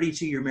a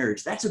 32-year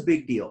marriage. That's a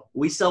big deal.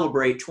 We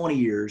celebrate 20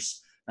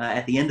 years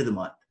at the end of the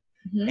month.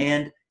 Mm-hmm.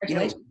 And, you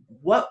know,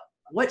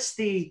 what's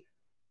the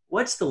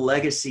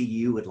legacy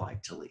you would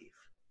like to leave?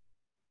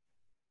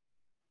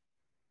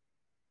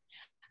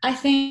 I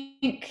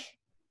think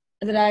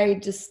that I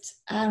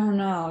don't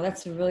know.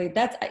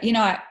 You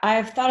know,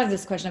 I've thought of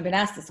this question. I've been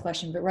asked this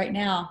question, but right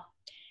now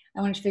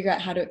I want to figure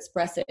out how to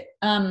express it.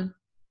 I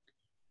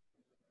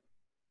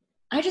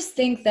just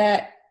think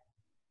that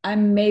I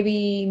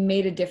maybe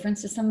made a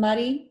difference to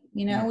somebody,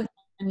 you know, with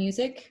my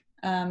music.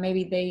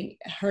 Maybe they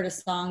heard a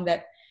song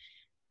that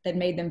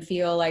made them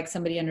feel like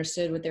somebody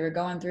understood what they were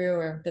going through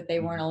or that they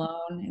weren't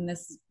alone in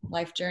this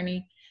life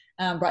journey.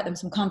 brought them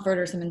some comfort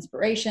or some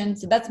inspiration.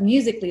 So that's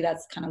musically,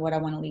 that's kind of what I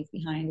want to leave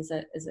behind is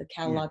a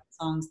catalog of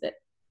songs that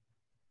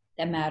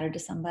matter to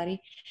somebody.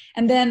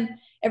 And then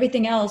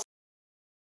everything else,